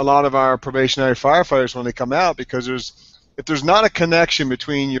ask a lot of our probationary firefighters when they come out, because if there's not a connection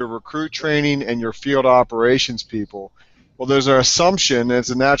between your recruit training and your field operations people, well, there's an assumption, and it's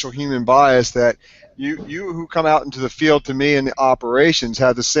a natural human bias, that you who come out into the field to me in the operations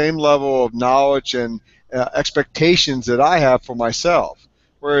have the same level of knowledge and expectations that I have for myself.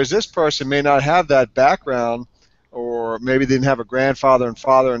 Whereas this person may not have that background, or maybe they didn't have a grandfather and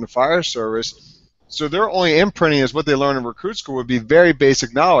father in the fire service. So their only imprinting is what they learn in recruit school would be very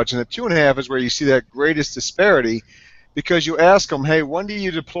basic knowledge. And the 2 1/2 is where you see that greatest disparity, because you ask them, hey, when do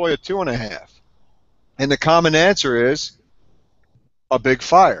you deploy a 2 1/2? And the common answer is a big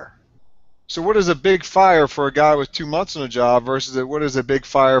fire. So what is a big fire for a guy with 2 months on a job versus what is a big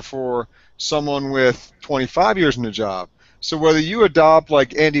fire for someone with 25 years in the job? So whether you adopt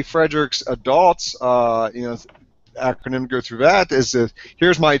like Andy Frederick's adults, acronym to go through that, is that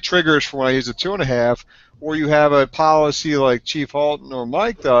here's my triggers for when I use a 2 1/2, or you have a policy like Chief Halton or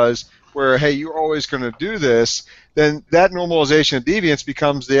Mike does, where, hey, you're always going to do this, then that normalization of deviance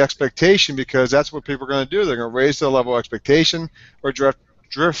becomes the expectation, because that's what people are going to do. They're going to raise their level of expectation or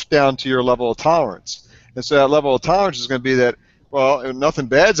drift down to your level of tolerance. And so that level of tolerance is going to be that, well, nothing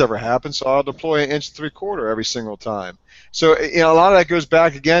bad's ever happened, so I'll deploy an 1 3/4 every single time. So, you know, a lot of that goes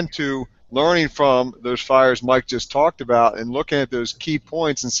back again to learning from those fires Mike just talked about and looking at those key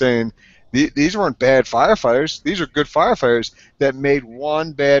points and saying, these weren't bad firefighters. These are good firefighters that made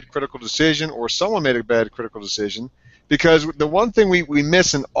one bad critical decision, or someone made a bad critical decision. Because the one thing we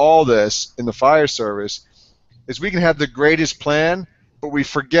miss in all this in the fire service is we can have the greatest plan, but we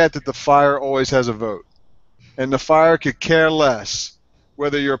forget that the fire always has a vote. And the fire could care less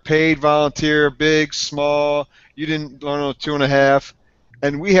whether you're a paid volunteer, big, small, you didn't learn on a 2 1/2.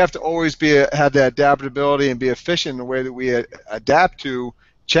 And we have to always have that adaptability and be efficient in the way that we adapt to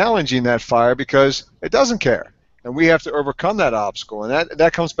challenging that fire, because it doesn't care. And we have to overcome that obstacle. And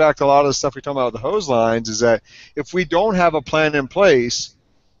that comes back to a lot of the stuff we talk about with the hose lines, is that if we don't have a plan in place,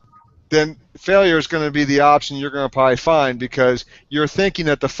 then failure is going to be the option you're going to probably find, because you're thinking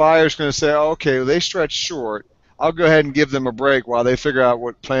that the fire is going to say, oh, okay, well, they stretched short. I'll go ahead and give them a break while they figure out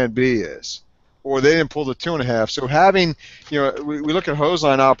what plan B is. or they didn't pull the 2.5. So having, we look at hose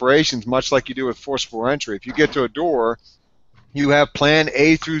line operations much like you do with forcible entry. If you get to a door, you have plan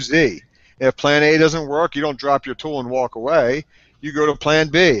A through Z. If plan A doesn't work, you don't drop your tool and walk away. You go to plan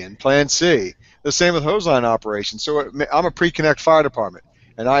B and plan C. The same with hose line operations. So I'm a pre-connect fire department,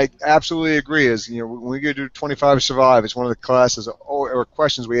 and I absolutely agree. When we go to 25 Survive, it's one of the classes or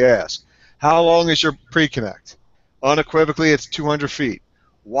questions we ask. How long is your pre-connect? Unequivocally, it's 200 feet.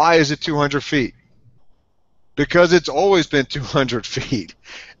 Why is it 200 feet? Because it's always been 200 feet,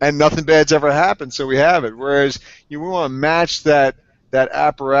 and nothing bad's ever happened, so we have it. Whereas we want to match that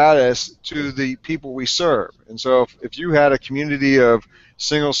apparatus to the people we serve. And so if you had a community of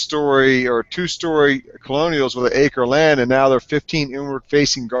single-story or two-story colonials with an acre of land, and now they're 15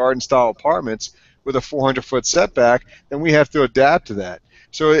 inward-facing garden-style apartments with a 400-foot setback, then we have to adapt to that.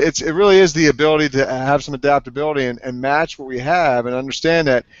 So it really is the ability to have some adaptability and match what we have, and understand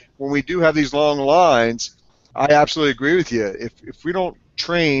that when we do have these long lines, I absolutely agree with you. If we don't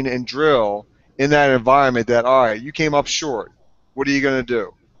train and drill in that environment, that all right, you came up short, what are you going to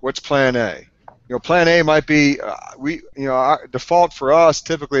do? What's plan A? Plan A might be our default for us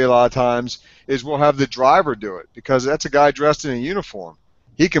typically a lot of times is we'll have the driver do it, because that's a guy dressed in a uniform.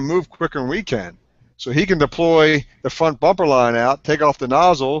 He can move quicker than we can. So he can deploy the front bumper line out, take off the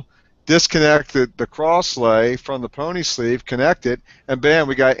nozzle, disconnect the cross sleigh from the pony sleeve, connect it, and bam,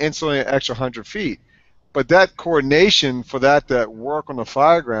 we got instantly an extra 100 feet. But that coordination for that work on the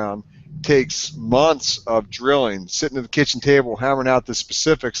fire ground takes months of drilling, sitting at the kitchen table, hammering out the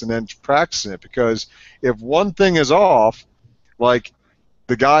specifics, and then practicing it. Because if one thing is off, like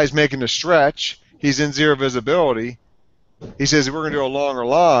the guy's making a stretch, he's in zero visibility, he says we're going to do a longer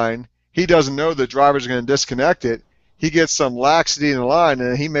line, he doesn't know the driver's going to disconnect it, he gets some laxity in the line,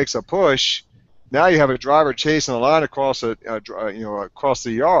 and he makes a push. Now you have a driver chasing a line across across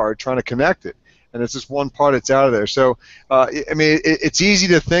the yard trying to connect it. And it's just one part that's out of there. So, it's easy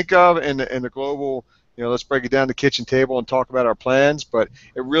to think of in the global, let's break it down to kitchen table and talk about our plans, but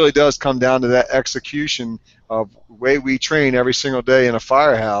it really does come down to that execution of the way we train every single day in a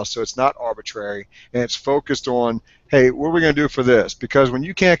firehouse. So it's not arbitrary, and it's focused on, hey, what are we going to do for this? Because when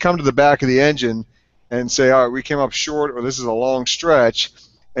you can't come to the back of the engine and say, all right, we came up short, or this is a long stretch,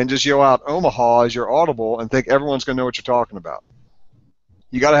 and just yell out Omaha as your audible and think everyone's going to know what you're talking about.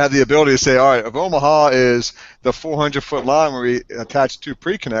 You got to have the ability to say, all right, if Omaha is the 400-foot line where we attach two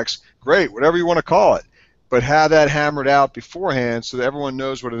pre-connects, great, whatever you want to call it, but have that hammered out beforehand so that everyone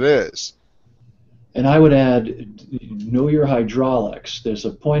knows what it is. And I would add, know your hydraulics. There's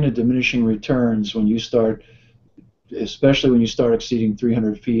a point of diminishing returns when you start, especially when you start exceeding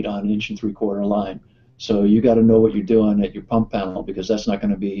 300 feet on an 1 3/4 line. So you got to know what you're doing at your pump panel, because that's not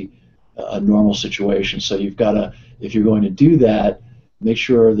going to be a normal situation. So you've got to, if you're going to do that, make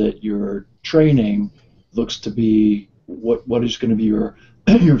sure that your training looks to be what is going to be your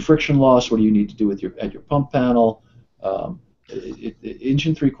friction loss. What do you need to do with at your pump panel? 1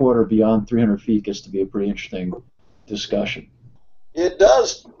 3/4 beyond 300 feet gets to be a pretty interesting discussion. It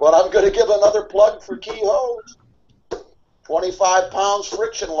does, but I'm going to give another plug for Key Hose. 25 pounds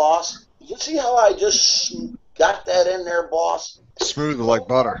friction loss. You see how I just got that in there, boss? Smooth like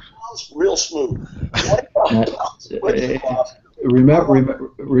butter. Real smooth. 25 pounds friction loss.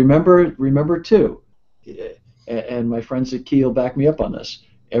 Remember too, and my friends at Key will back me up on this,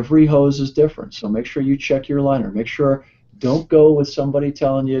 every hose is different, so make sure you check your liner. Make sure, don't go with somebody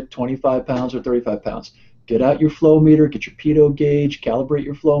telling you 25 pounds or 35 pounds. Get out your flow meter, get your pitot gauge, calibrate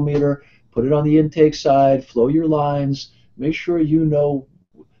your flow meter, put it on the intake side, flow your lines, make sure you know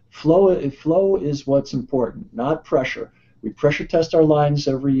flow is what's important, not pressure. We pressure test our lines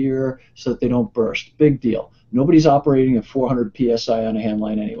every year so that they don't burst. Big deal. Nobody's operating at 400 psi on a hand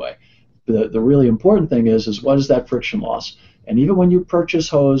line anyway. The really important thing is what is that friction loss? And even when you purchase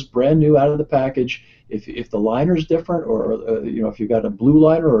hose brand new out of the package, if the liner is different, or if you've got a blue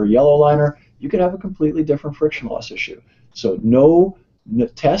liner or a yellow liner, you could have a completely different friction loss issue. So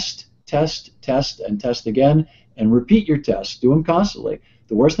test, and test again, and repeat your tests. Do them constantly.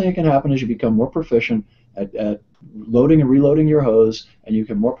 The worst thing that can happen is you become more proficient at loading and reloading your hose, and you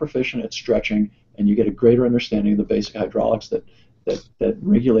get more proficient at stretching, and you get a greater understanding of the basic hydraulics that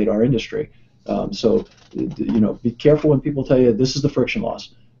regulate our industry. So be careful when people tell you this is the friction loss.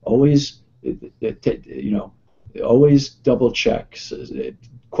 Always always double check.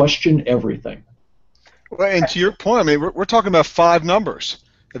 Question everything. Well, and to your point, I mean, we're talking about 5 numbers.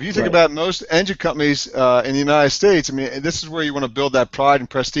 If you think about most engine companies in the United States, I mean, this is where you want to build that pride and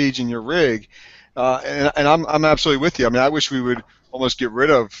prestige in your rig. And I'm absolutely with you. I mean, I wish we would almost get rid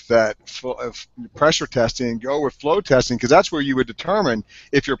of that of pressure testing and go with flow testing, because that's where you would determine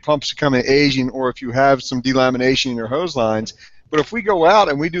if your pump's becoming aging or if you have some delamination in your hose lines. But if we go out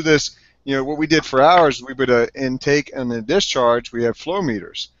and we do this, what we did for ours, we would intake and then discharge, we have flow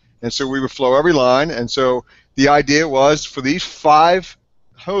meters. And so we would flow every line. And so the idea was for these 5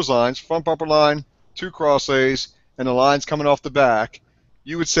 hose lines, front bumper line, 2 crosslays, and the lines coming off the back,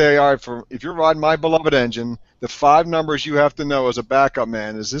 you would say, all right, if you're riding my beloved engine, the 5 numbers you have to know as a backup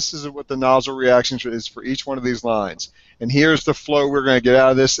man is this is what the nozzle reaction is for each one of these lines. And here's the flow we're going to get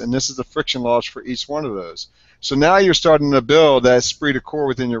out of this, and this is the friction loss for each one of those. So now you're starting to build that esprit de corps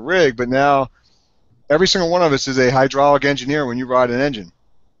within your rig, but now every single one of us is a hydraulic engineer when you ride an engine.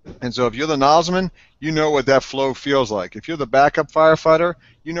 And so if you're the nozzleman, you know what that flow feels like. If you're the backup firefighter,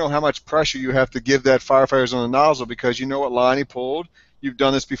 you know how much pressure you have to give that firefighter on the nozzle because you know what line he pulled. You've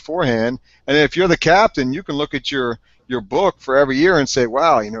done this beforehand. And if you're the captain, you can look at your book for every year and say,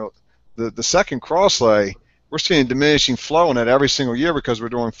 wow, the second crosslay, we're seeing diminishing flow in that every single year because we're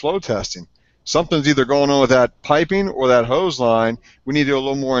doing flow testing. Something's either going on with that piping or that hose line. We need to do a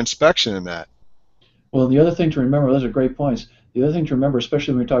little more inspection in that. Well, the other thing to remember, those are great points. The other thing to remember,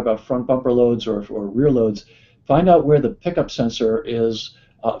 especially when we talk about front bumper loads or rear loads, find out where the pickup sensor is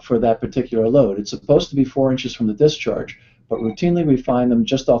for that particular load. It's supposed to be 4 inches from the discharge, but routinely we find them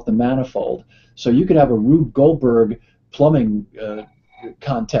just off the manifold. So you could have a Rube Goldberg plumbing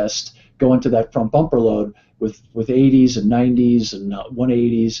contest go into that front bumper load with 80s and 90s and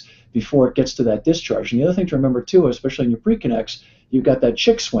 180s before it gets to that discharge. And the other thing to remember too, especially in your pre-connects, you've got that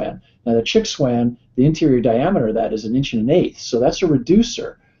chick swan. Now the chick swan, the interior diameter of that is 1 1/8 inches, so that's a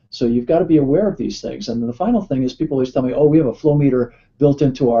reducer. So you've got to be aware of these things. And then the final thing is people always tell me, oh, we have a flow meter built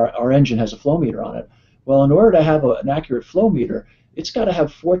into our engine, has a flow meter on it. Well, in order to have an accurate flow meter, it's got to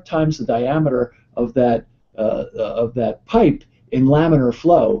have 4 times the diameter of that pipe in laminar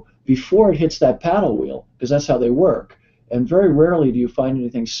flow before it hits that paddle wheel, because that's how they work. And very rarely do you find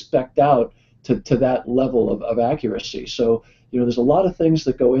anything specced out to that level of accuracy. So there's a lot of things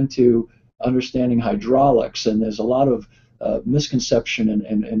that go into understanding hydraulics, and there's a lot of misconception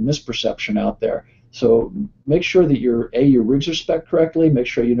and misperception out there. So make sure that your rigs are spec'd correctly. Make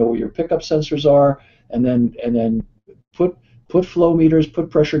sure you know where your pickup sensors are, and then put flow meters, put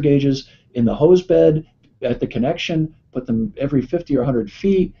pressure gauges in the hose bed at the connection. Put them every 50 or 100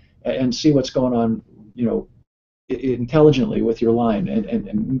 feet, and see what's going on. Intelligently with your line,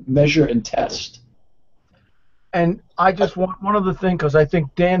 and measure and test. And I just want one other thing, because I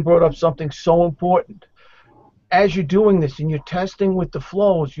think Dan brought up something so important. As you're doing this and you're testing with the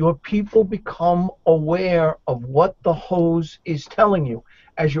flows, your people become aware of what the hose is telling you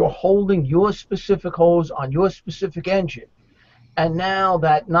as you're holding your specific hose on your specific engine. And now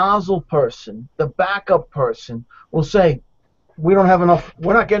that nozzle person, the backup person, will say, we don't have enough,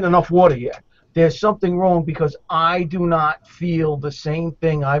 we're not getting enough water yet. There's something wrong because I do not feel the same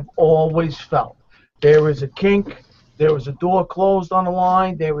thing I've always felt. There is a kink, there is a door closed on the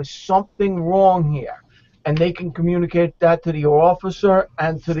line, there is something wrong here. And they can communicate that to the officer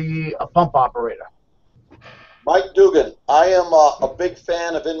and to the pump operator. Mike Dugan, I am a big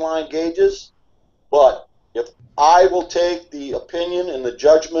fan of inline gauges, but if I will take the opinion and the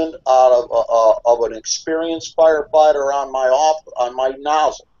judgment out of an experienced firefighter on my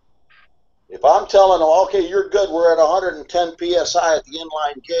nozzle, if I'm telling him, okay, you're good, we're at 110 psi at the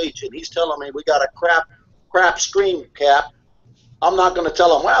inline gauge, and he's telling me we got a crap screen cap, I'm not going to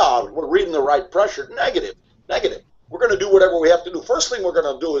tell him, well, we're reading the right pressure. Negative. We're going to do whatever we have to do. First thing we're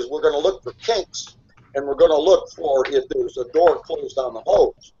going to do is we're going to look for kinks, and we're going to look for if there's a door closed on the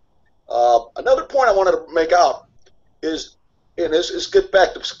hose. Another point I wanted to make out is, and this gets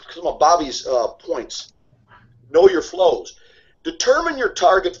back to some of Bobby's points, know your flows. Determine your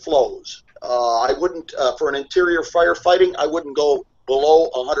target flows. I wouldn't, for an interior firefighting, I wouldn't go below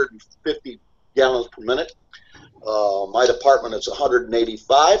 150 gallons per minute. My department is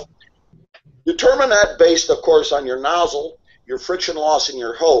 185. Determine that based, of course, on your nozzle, your friction loss in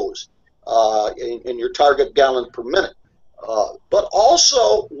your hose, and your target gallon per minute. But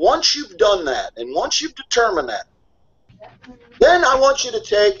also, once you've done that, and once you've determined that, then I want you to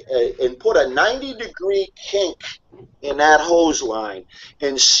take and put a 90-degree kink in that hose line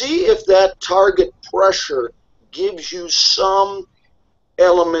and see if that target pressure gives you some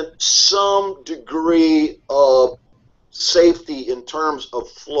element, some degree of safety in terms of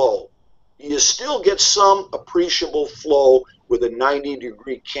flow. You still get some appreciable flow with a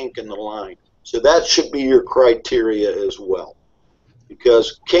 90-degree kink in the line. So that should be your criteria as well,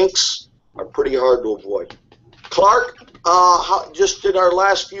 because kinks are pretty hard to avoid. Clark, just in our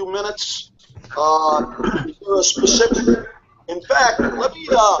last few minutes, is there a specific In fact, let me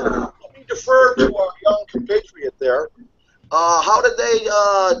defer to our young compatriot there. How did they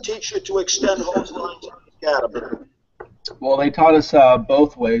teach you to extend hose lines in the academy? Well, they taught us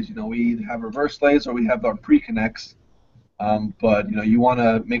both ways. You know, we either have reverse lays or we have our pre-connects. But you know, you want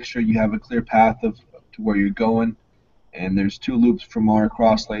to make sure you have a clear path to where you're going. And there's 2 loops from our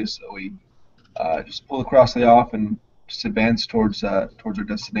cross lays, so we just pull the cross lay off and just advance towards our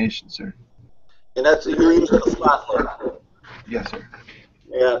destination, sir. And that's you're using a flat lay. Yes, sir.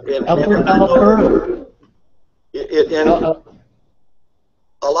 Yeah, and Albert,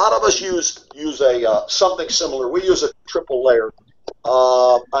 a lot of us use a something similar. We use a triple layer.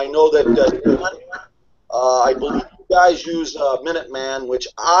 I know that I believe you guys use Minuteman, which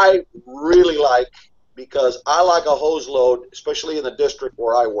I really like because I like a hose load, especially in the district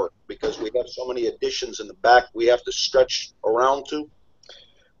where I work, because we have so many additions in the back we have to stretch around to.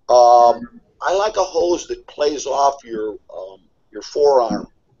 I like a hose that plays off your forearm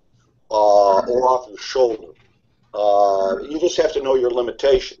or off your shoulder. You just have to know your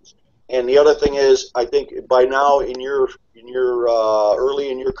limitations. And the other thing is, I think by now in your early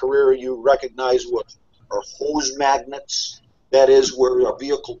in your career, you recognize what are hose magnets. That is where a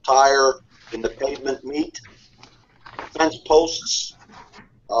vehicle tire and the pavement meet. Fence posts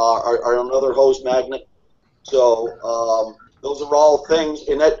are another hose magnet. So those are all things,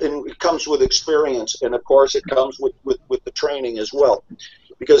 and it comes with experience, and of course it comes with the training as well.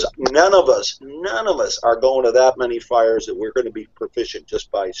 Because none of us are going to that many fires that we're going to be proficient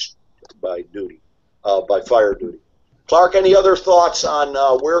just by duty, by fire duty. Clark, any other thoughts on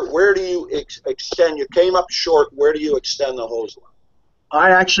where do you extend? You came up short. Where do you extend the hose line? I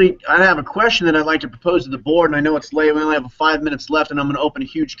have a question that I'd like to propose to the board, and I know it's late. We only have 5 minutes left, and I'm going to open a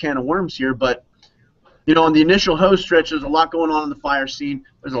huge can of worms here. But you know, on the initial hose stretch, there's a lot going on in the fire scene.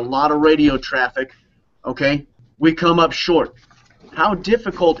 There's a lot of radio traffic. Okay, we come up short. How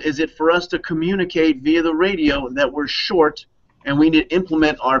difficult is it for us to communicate via the radio that we're short and we need to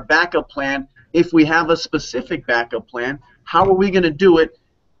implement our backup plan if we have a specific backup plan? How are we going to do it?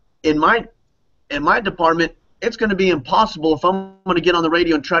 In my department, it's going to be impossible if I'm going to get on the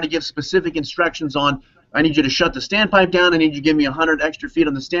radio and try to give specific instructions on, I need you to shut the standpipe down, I need you to give me 100 extra feet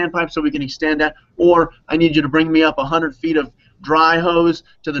on the standpipe so we can extend that, or I need you to bring me up 100 feet of dry hose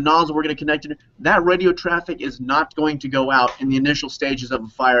to the nozzle we're going to connect it. That radio traffic is not going to go out in the initial stages of a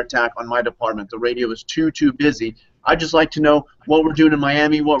fire attack on my department. The radio is too busy. I'd just like to know what we're doing in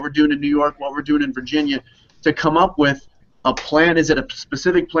Miami, what we're doing in New York, what we're doing in Virginia to come up with a plan. Is it a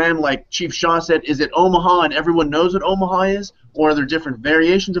specific plan like Chief Shaw said? Is it Omaha and everyone knows what Omaha is? Or are there different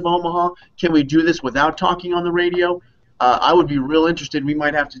variations of Omaha? Can we do this without talking on the radio? I would be real interested. We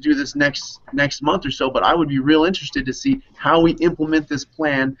might have to do this next month or so, but I would be real interested to see how we implement this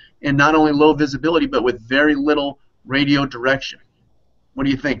plan in not only low visibility, but with very little radio direction. What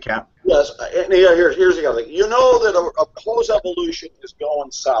do you think, Cap? Yes, and here's the other thing. You know that a hose evolution is going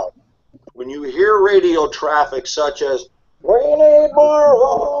south. When you hear radio traffic such as, we need more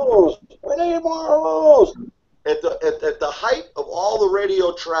hose, we need more hose, at the height of all the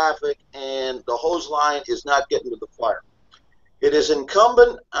radio traffic and the hose line is not getting to the fire. It is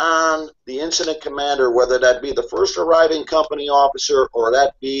incumbent on the incident commander, whether that be the first arriving company officer or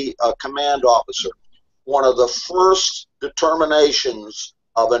that be a command officer. One of the first determinations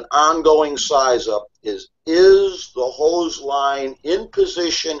of an ongoing size-up is the hose line in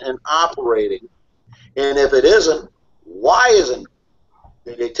position and operating? And if it isn't, why isn't it?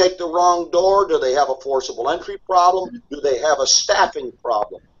 Did they take the wrong door? Do they have a forcible entry problem? Do they have a staffing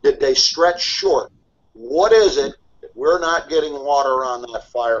problem? Did they stretch short? What is it? If we're not getting water on that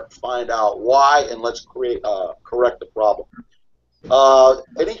fire, find out why, and let's correct the problem.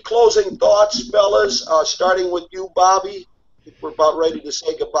 Any closing thoughts, fellas? Starting with you, Bobby. We're about ready to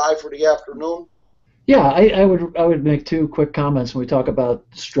say goodbye for the afternoon. Yeah, I would make 2 quick comments when we talk about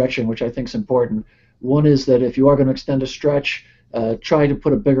stretching, which I think is important. One is that if you are going to extend a stretch, try to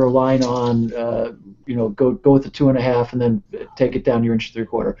put a bigger line on, go with the 2.5 and then take it down your 1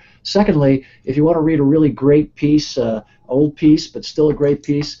 3/4. Secondly, if you want to read a really great piece, old piece, but still a great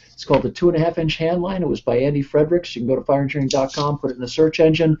piece, it's called The 2.5-Inch Hand Line. It was by Andy Fredericks. You can go to fireengineering.com, put it in the search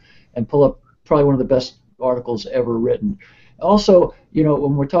engine, and pull up probably one of the best articles ever written. Also,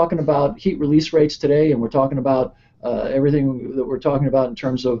 when we're talking about heat release rates today and we're talking about everything that we're talking about in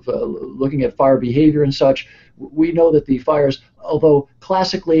terms of looking at fire behavior and such, we know that the fires, although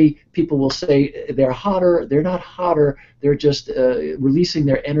classically people will say they're hotter, they're not hotter, they're just releasing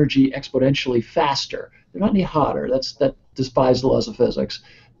their energy exponentially faster. They're not any hotter. That defies the laws of physics.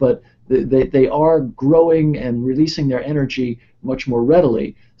 But they are growing and releasing their energy much more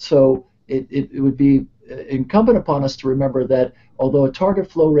readily. So it would be incumbent upon us to remember that although a target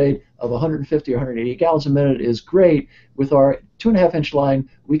flow rate of 150 or 180 gallons a minute is great, with our 2.5-inch line,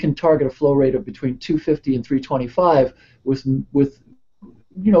 we can target a flow rate of between 250 and 325 with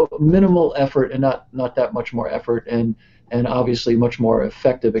minimal effort and not that much more effort, and obviously much more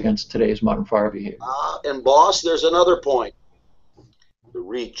effective against today's modern fire behavior. And boss, there's another point: the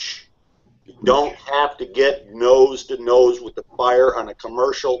reach. You don't have to get nose to nose with the fire on a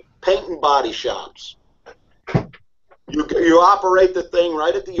commercial paint and body shops. You operate the thing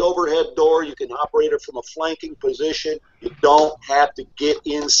right at the overhead door. You can operate it from a flanking position. You don't have to get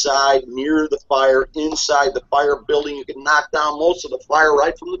inside near the fire, inside the fire building. You can knock down most of the fire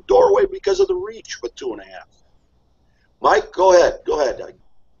right from the doorway because of the reach with 2.5. Mike, go ahead. Go ahead.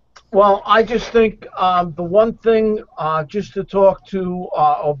 Well, I just think the one thing, just to talk to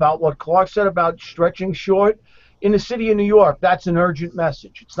about what Clark said about stretching short, in the city of New York, that's an urgent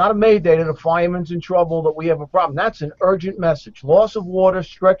message. It's not a mayday that a fireman's in trouble, that we have a problem. That's an urgent message. Loss of water,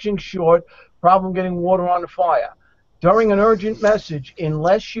 stretching short, problem getting water on the fire. During an urgent message,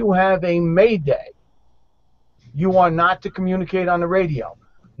 unless you have a mayday, you are not to communicate on the radio.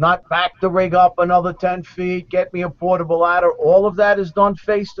 Not back the rig up another 10 feet, get me a portable ladder. All of that is done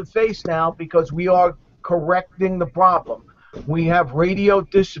face-to-face now because we are correcting the problem. We have radio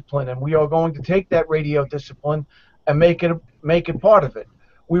discipline, and we are going to take that radio discipline and make it part of it.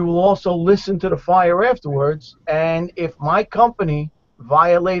 We will also listen to the fire afterwards, and if my company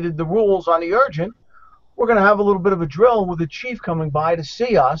violated the rules on the urgent, we're going to have a little bit of a drill with the chief coming by to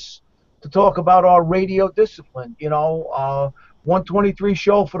see us to talk about our radio discipline. 123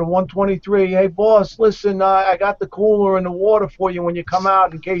 show for the 123. Hey, boss, listen, I got the cooler and the water for you when you come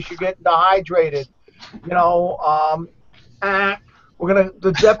out in case you're getting dehydrated. The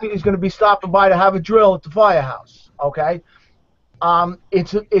deputy's going to be stopping by to have a drill at the firehouse. Okay,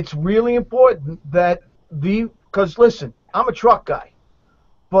 it's really important that because listen, I'm a truck guy,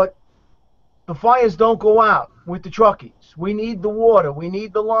 but the fires don't go out with the truckies. We need the water, we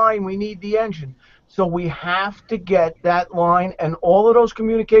need the line, we need the engine. So we have to get that line, and all of those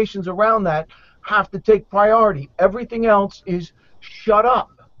communications around that have to take priority. Everything else is shut up,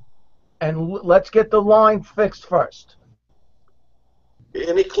 and let's get the line fixed first.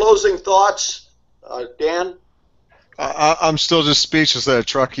 Any closing thoughts, Dan? I'm still just speechless that a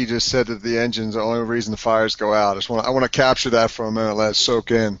truckie just said that the engine's the only reason the fires go out. I want to capture that for a minute, let it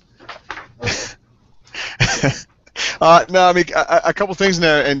soak in. No, I mean, a couple things in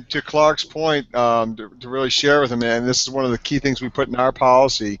there, and to Clark's point, to really share with him, and this is one of the key things we put in our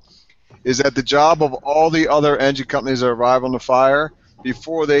policy, is that the job of all the other engine companies that arrive on the fire,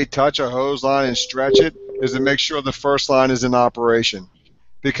 before they touch a hose line and stretch it, is to make sure the first line is in operation.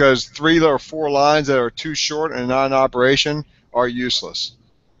 Because 3 or 4 lines that are too short and not in operation are useless.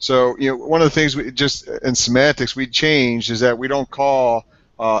 So, one of the things we just in semantics we changed is that we don't call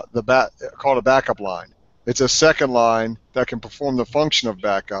the backup line. It's a second line that can perform the function of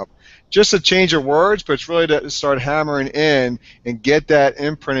backup. Just a change of words, but it's really to start hammering in and get that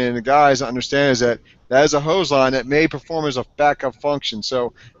imprinted in the guys to understand is that is a hose line that may perform as a backup function.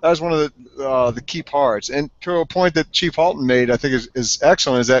 So that's one of the key parts. And to a point that Chief Halton made, I think is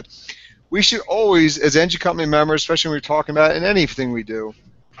excellent, is that we should always, as engine company members, especially when we're talking about in anything we do,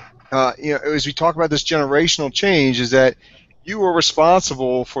 as we talk about this generational change, is that you are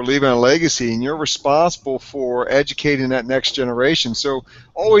responsible for leaving a legacy, and you're responsible for educating that next generation. So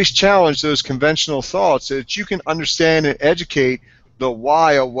always challenge those conventional thoughts so that you can understand and educate the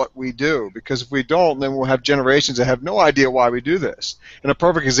why of what we do. Because if we don't, then we'll have generations that have no idea why we do this. And a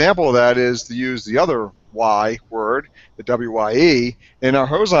perfect example of that is to use the other Y word, the WYE, in our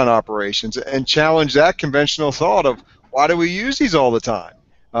hose line operations and challenge that conventional thought of why do we use these all the time?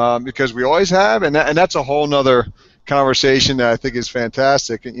 Because we always have, and that's a whole nother conversation that I think is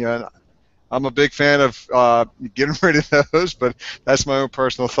fantastic. And, I'm a big fan of getting rid of those, but that's my own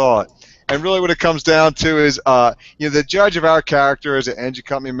personal thought. And really what it comes down to is, the judge of our character as an engine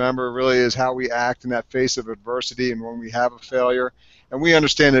company member really is how we act in that face of adversity and when we have a failure. And we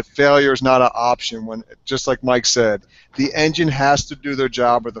understand that failure is not an option when, just like Mike said, the engine has to do their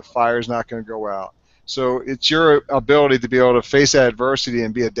job or the fire is not going to go out. So it's your ability to be able to face that adversity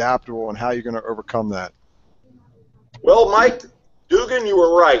and be adaptable and how you're going to overcome that. Well, Mike Dugan, you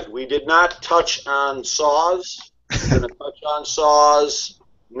were right. We did not touch on saws. We're going to touch on saws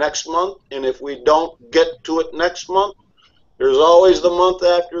next month, and if we don't get to it next month, there's always the month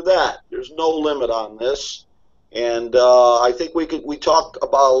after that. There's no limit on this, and I think we talked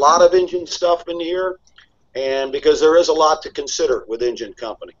about a lot of engine stuff in here, and because there is a lot to consider with engine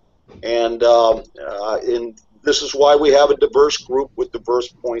company, and this is why we have a diverse group with diverse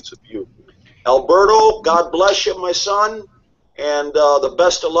points of view. Alberto, God bless you, my son, and the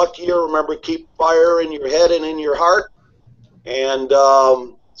best of luck to you. Remember, keep fire in your head and in your heart, and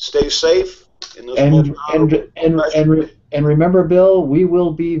stay safe in this most honorable profession. And remember, Bill, we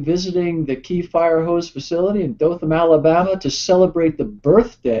will be visiting the Key Fire Hose facility in Dothan, Alabama, to celebrate the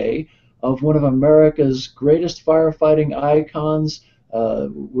birthday of one of America's greatest firefighting icons.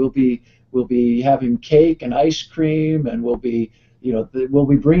 We'll be having cake and ice cream, and we'll be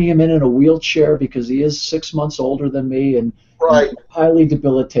bringing him in a wheelchair because he is 6 months older than me and Right. highly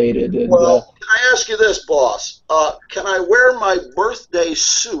debilitated. And, well, can I ask you this, boss? Can I wear my birthday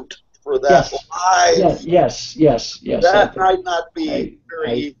suit for that live? Yes. That might not be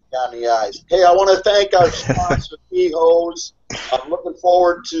very easy on the eyes. Hey, I want to thank our sponsor, Hose. I'm looking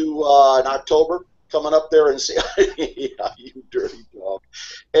forward to in October coming up there and see yeah, you dirty dog.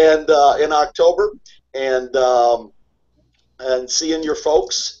 And in October and seeing your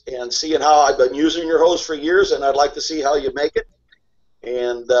folks and seeing how I've been using your hose for years, and I'd like to see how you make it.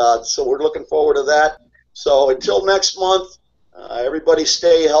 And so we're looking forward to that. So until next month, everybody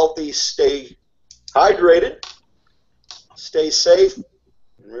stay healthy, stay hydrated, stay safe,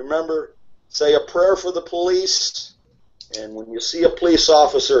 and remember, say a prayer for the police, and when you see a police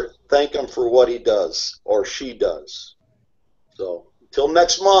officer, thank him for what he does or she does. So until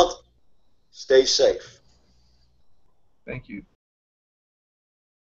next month, stay safe. Thank you.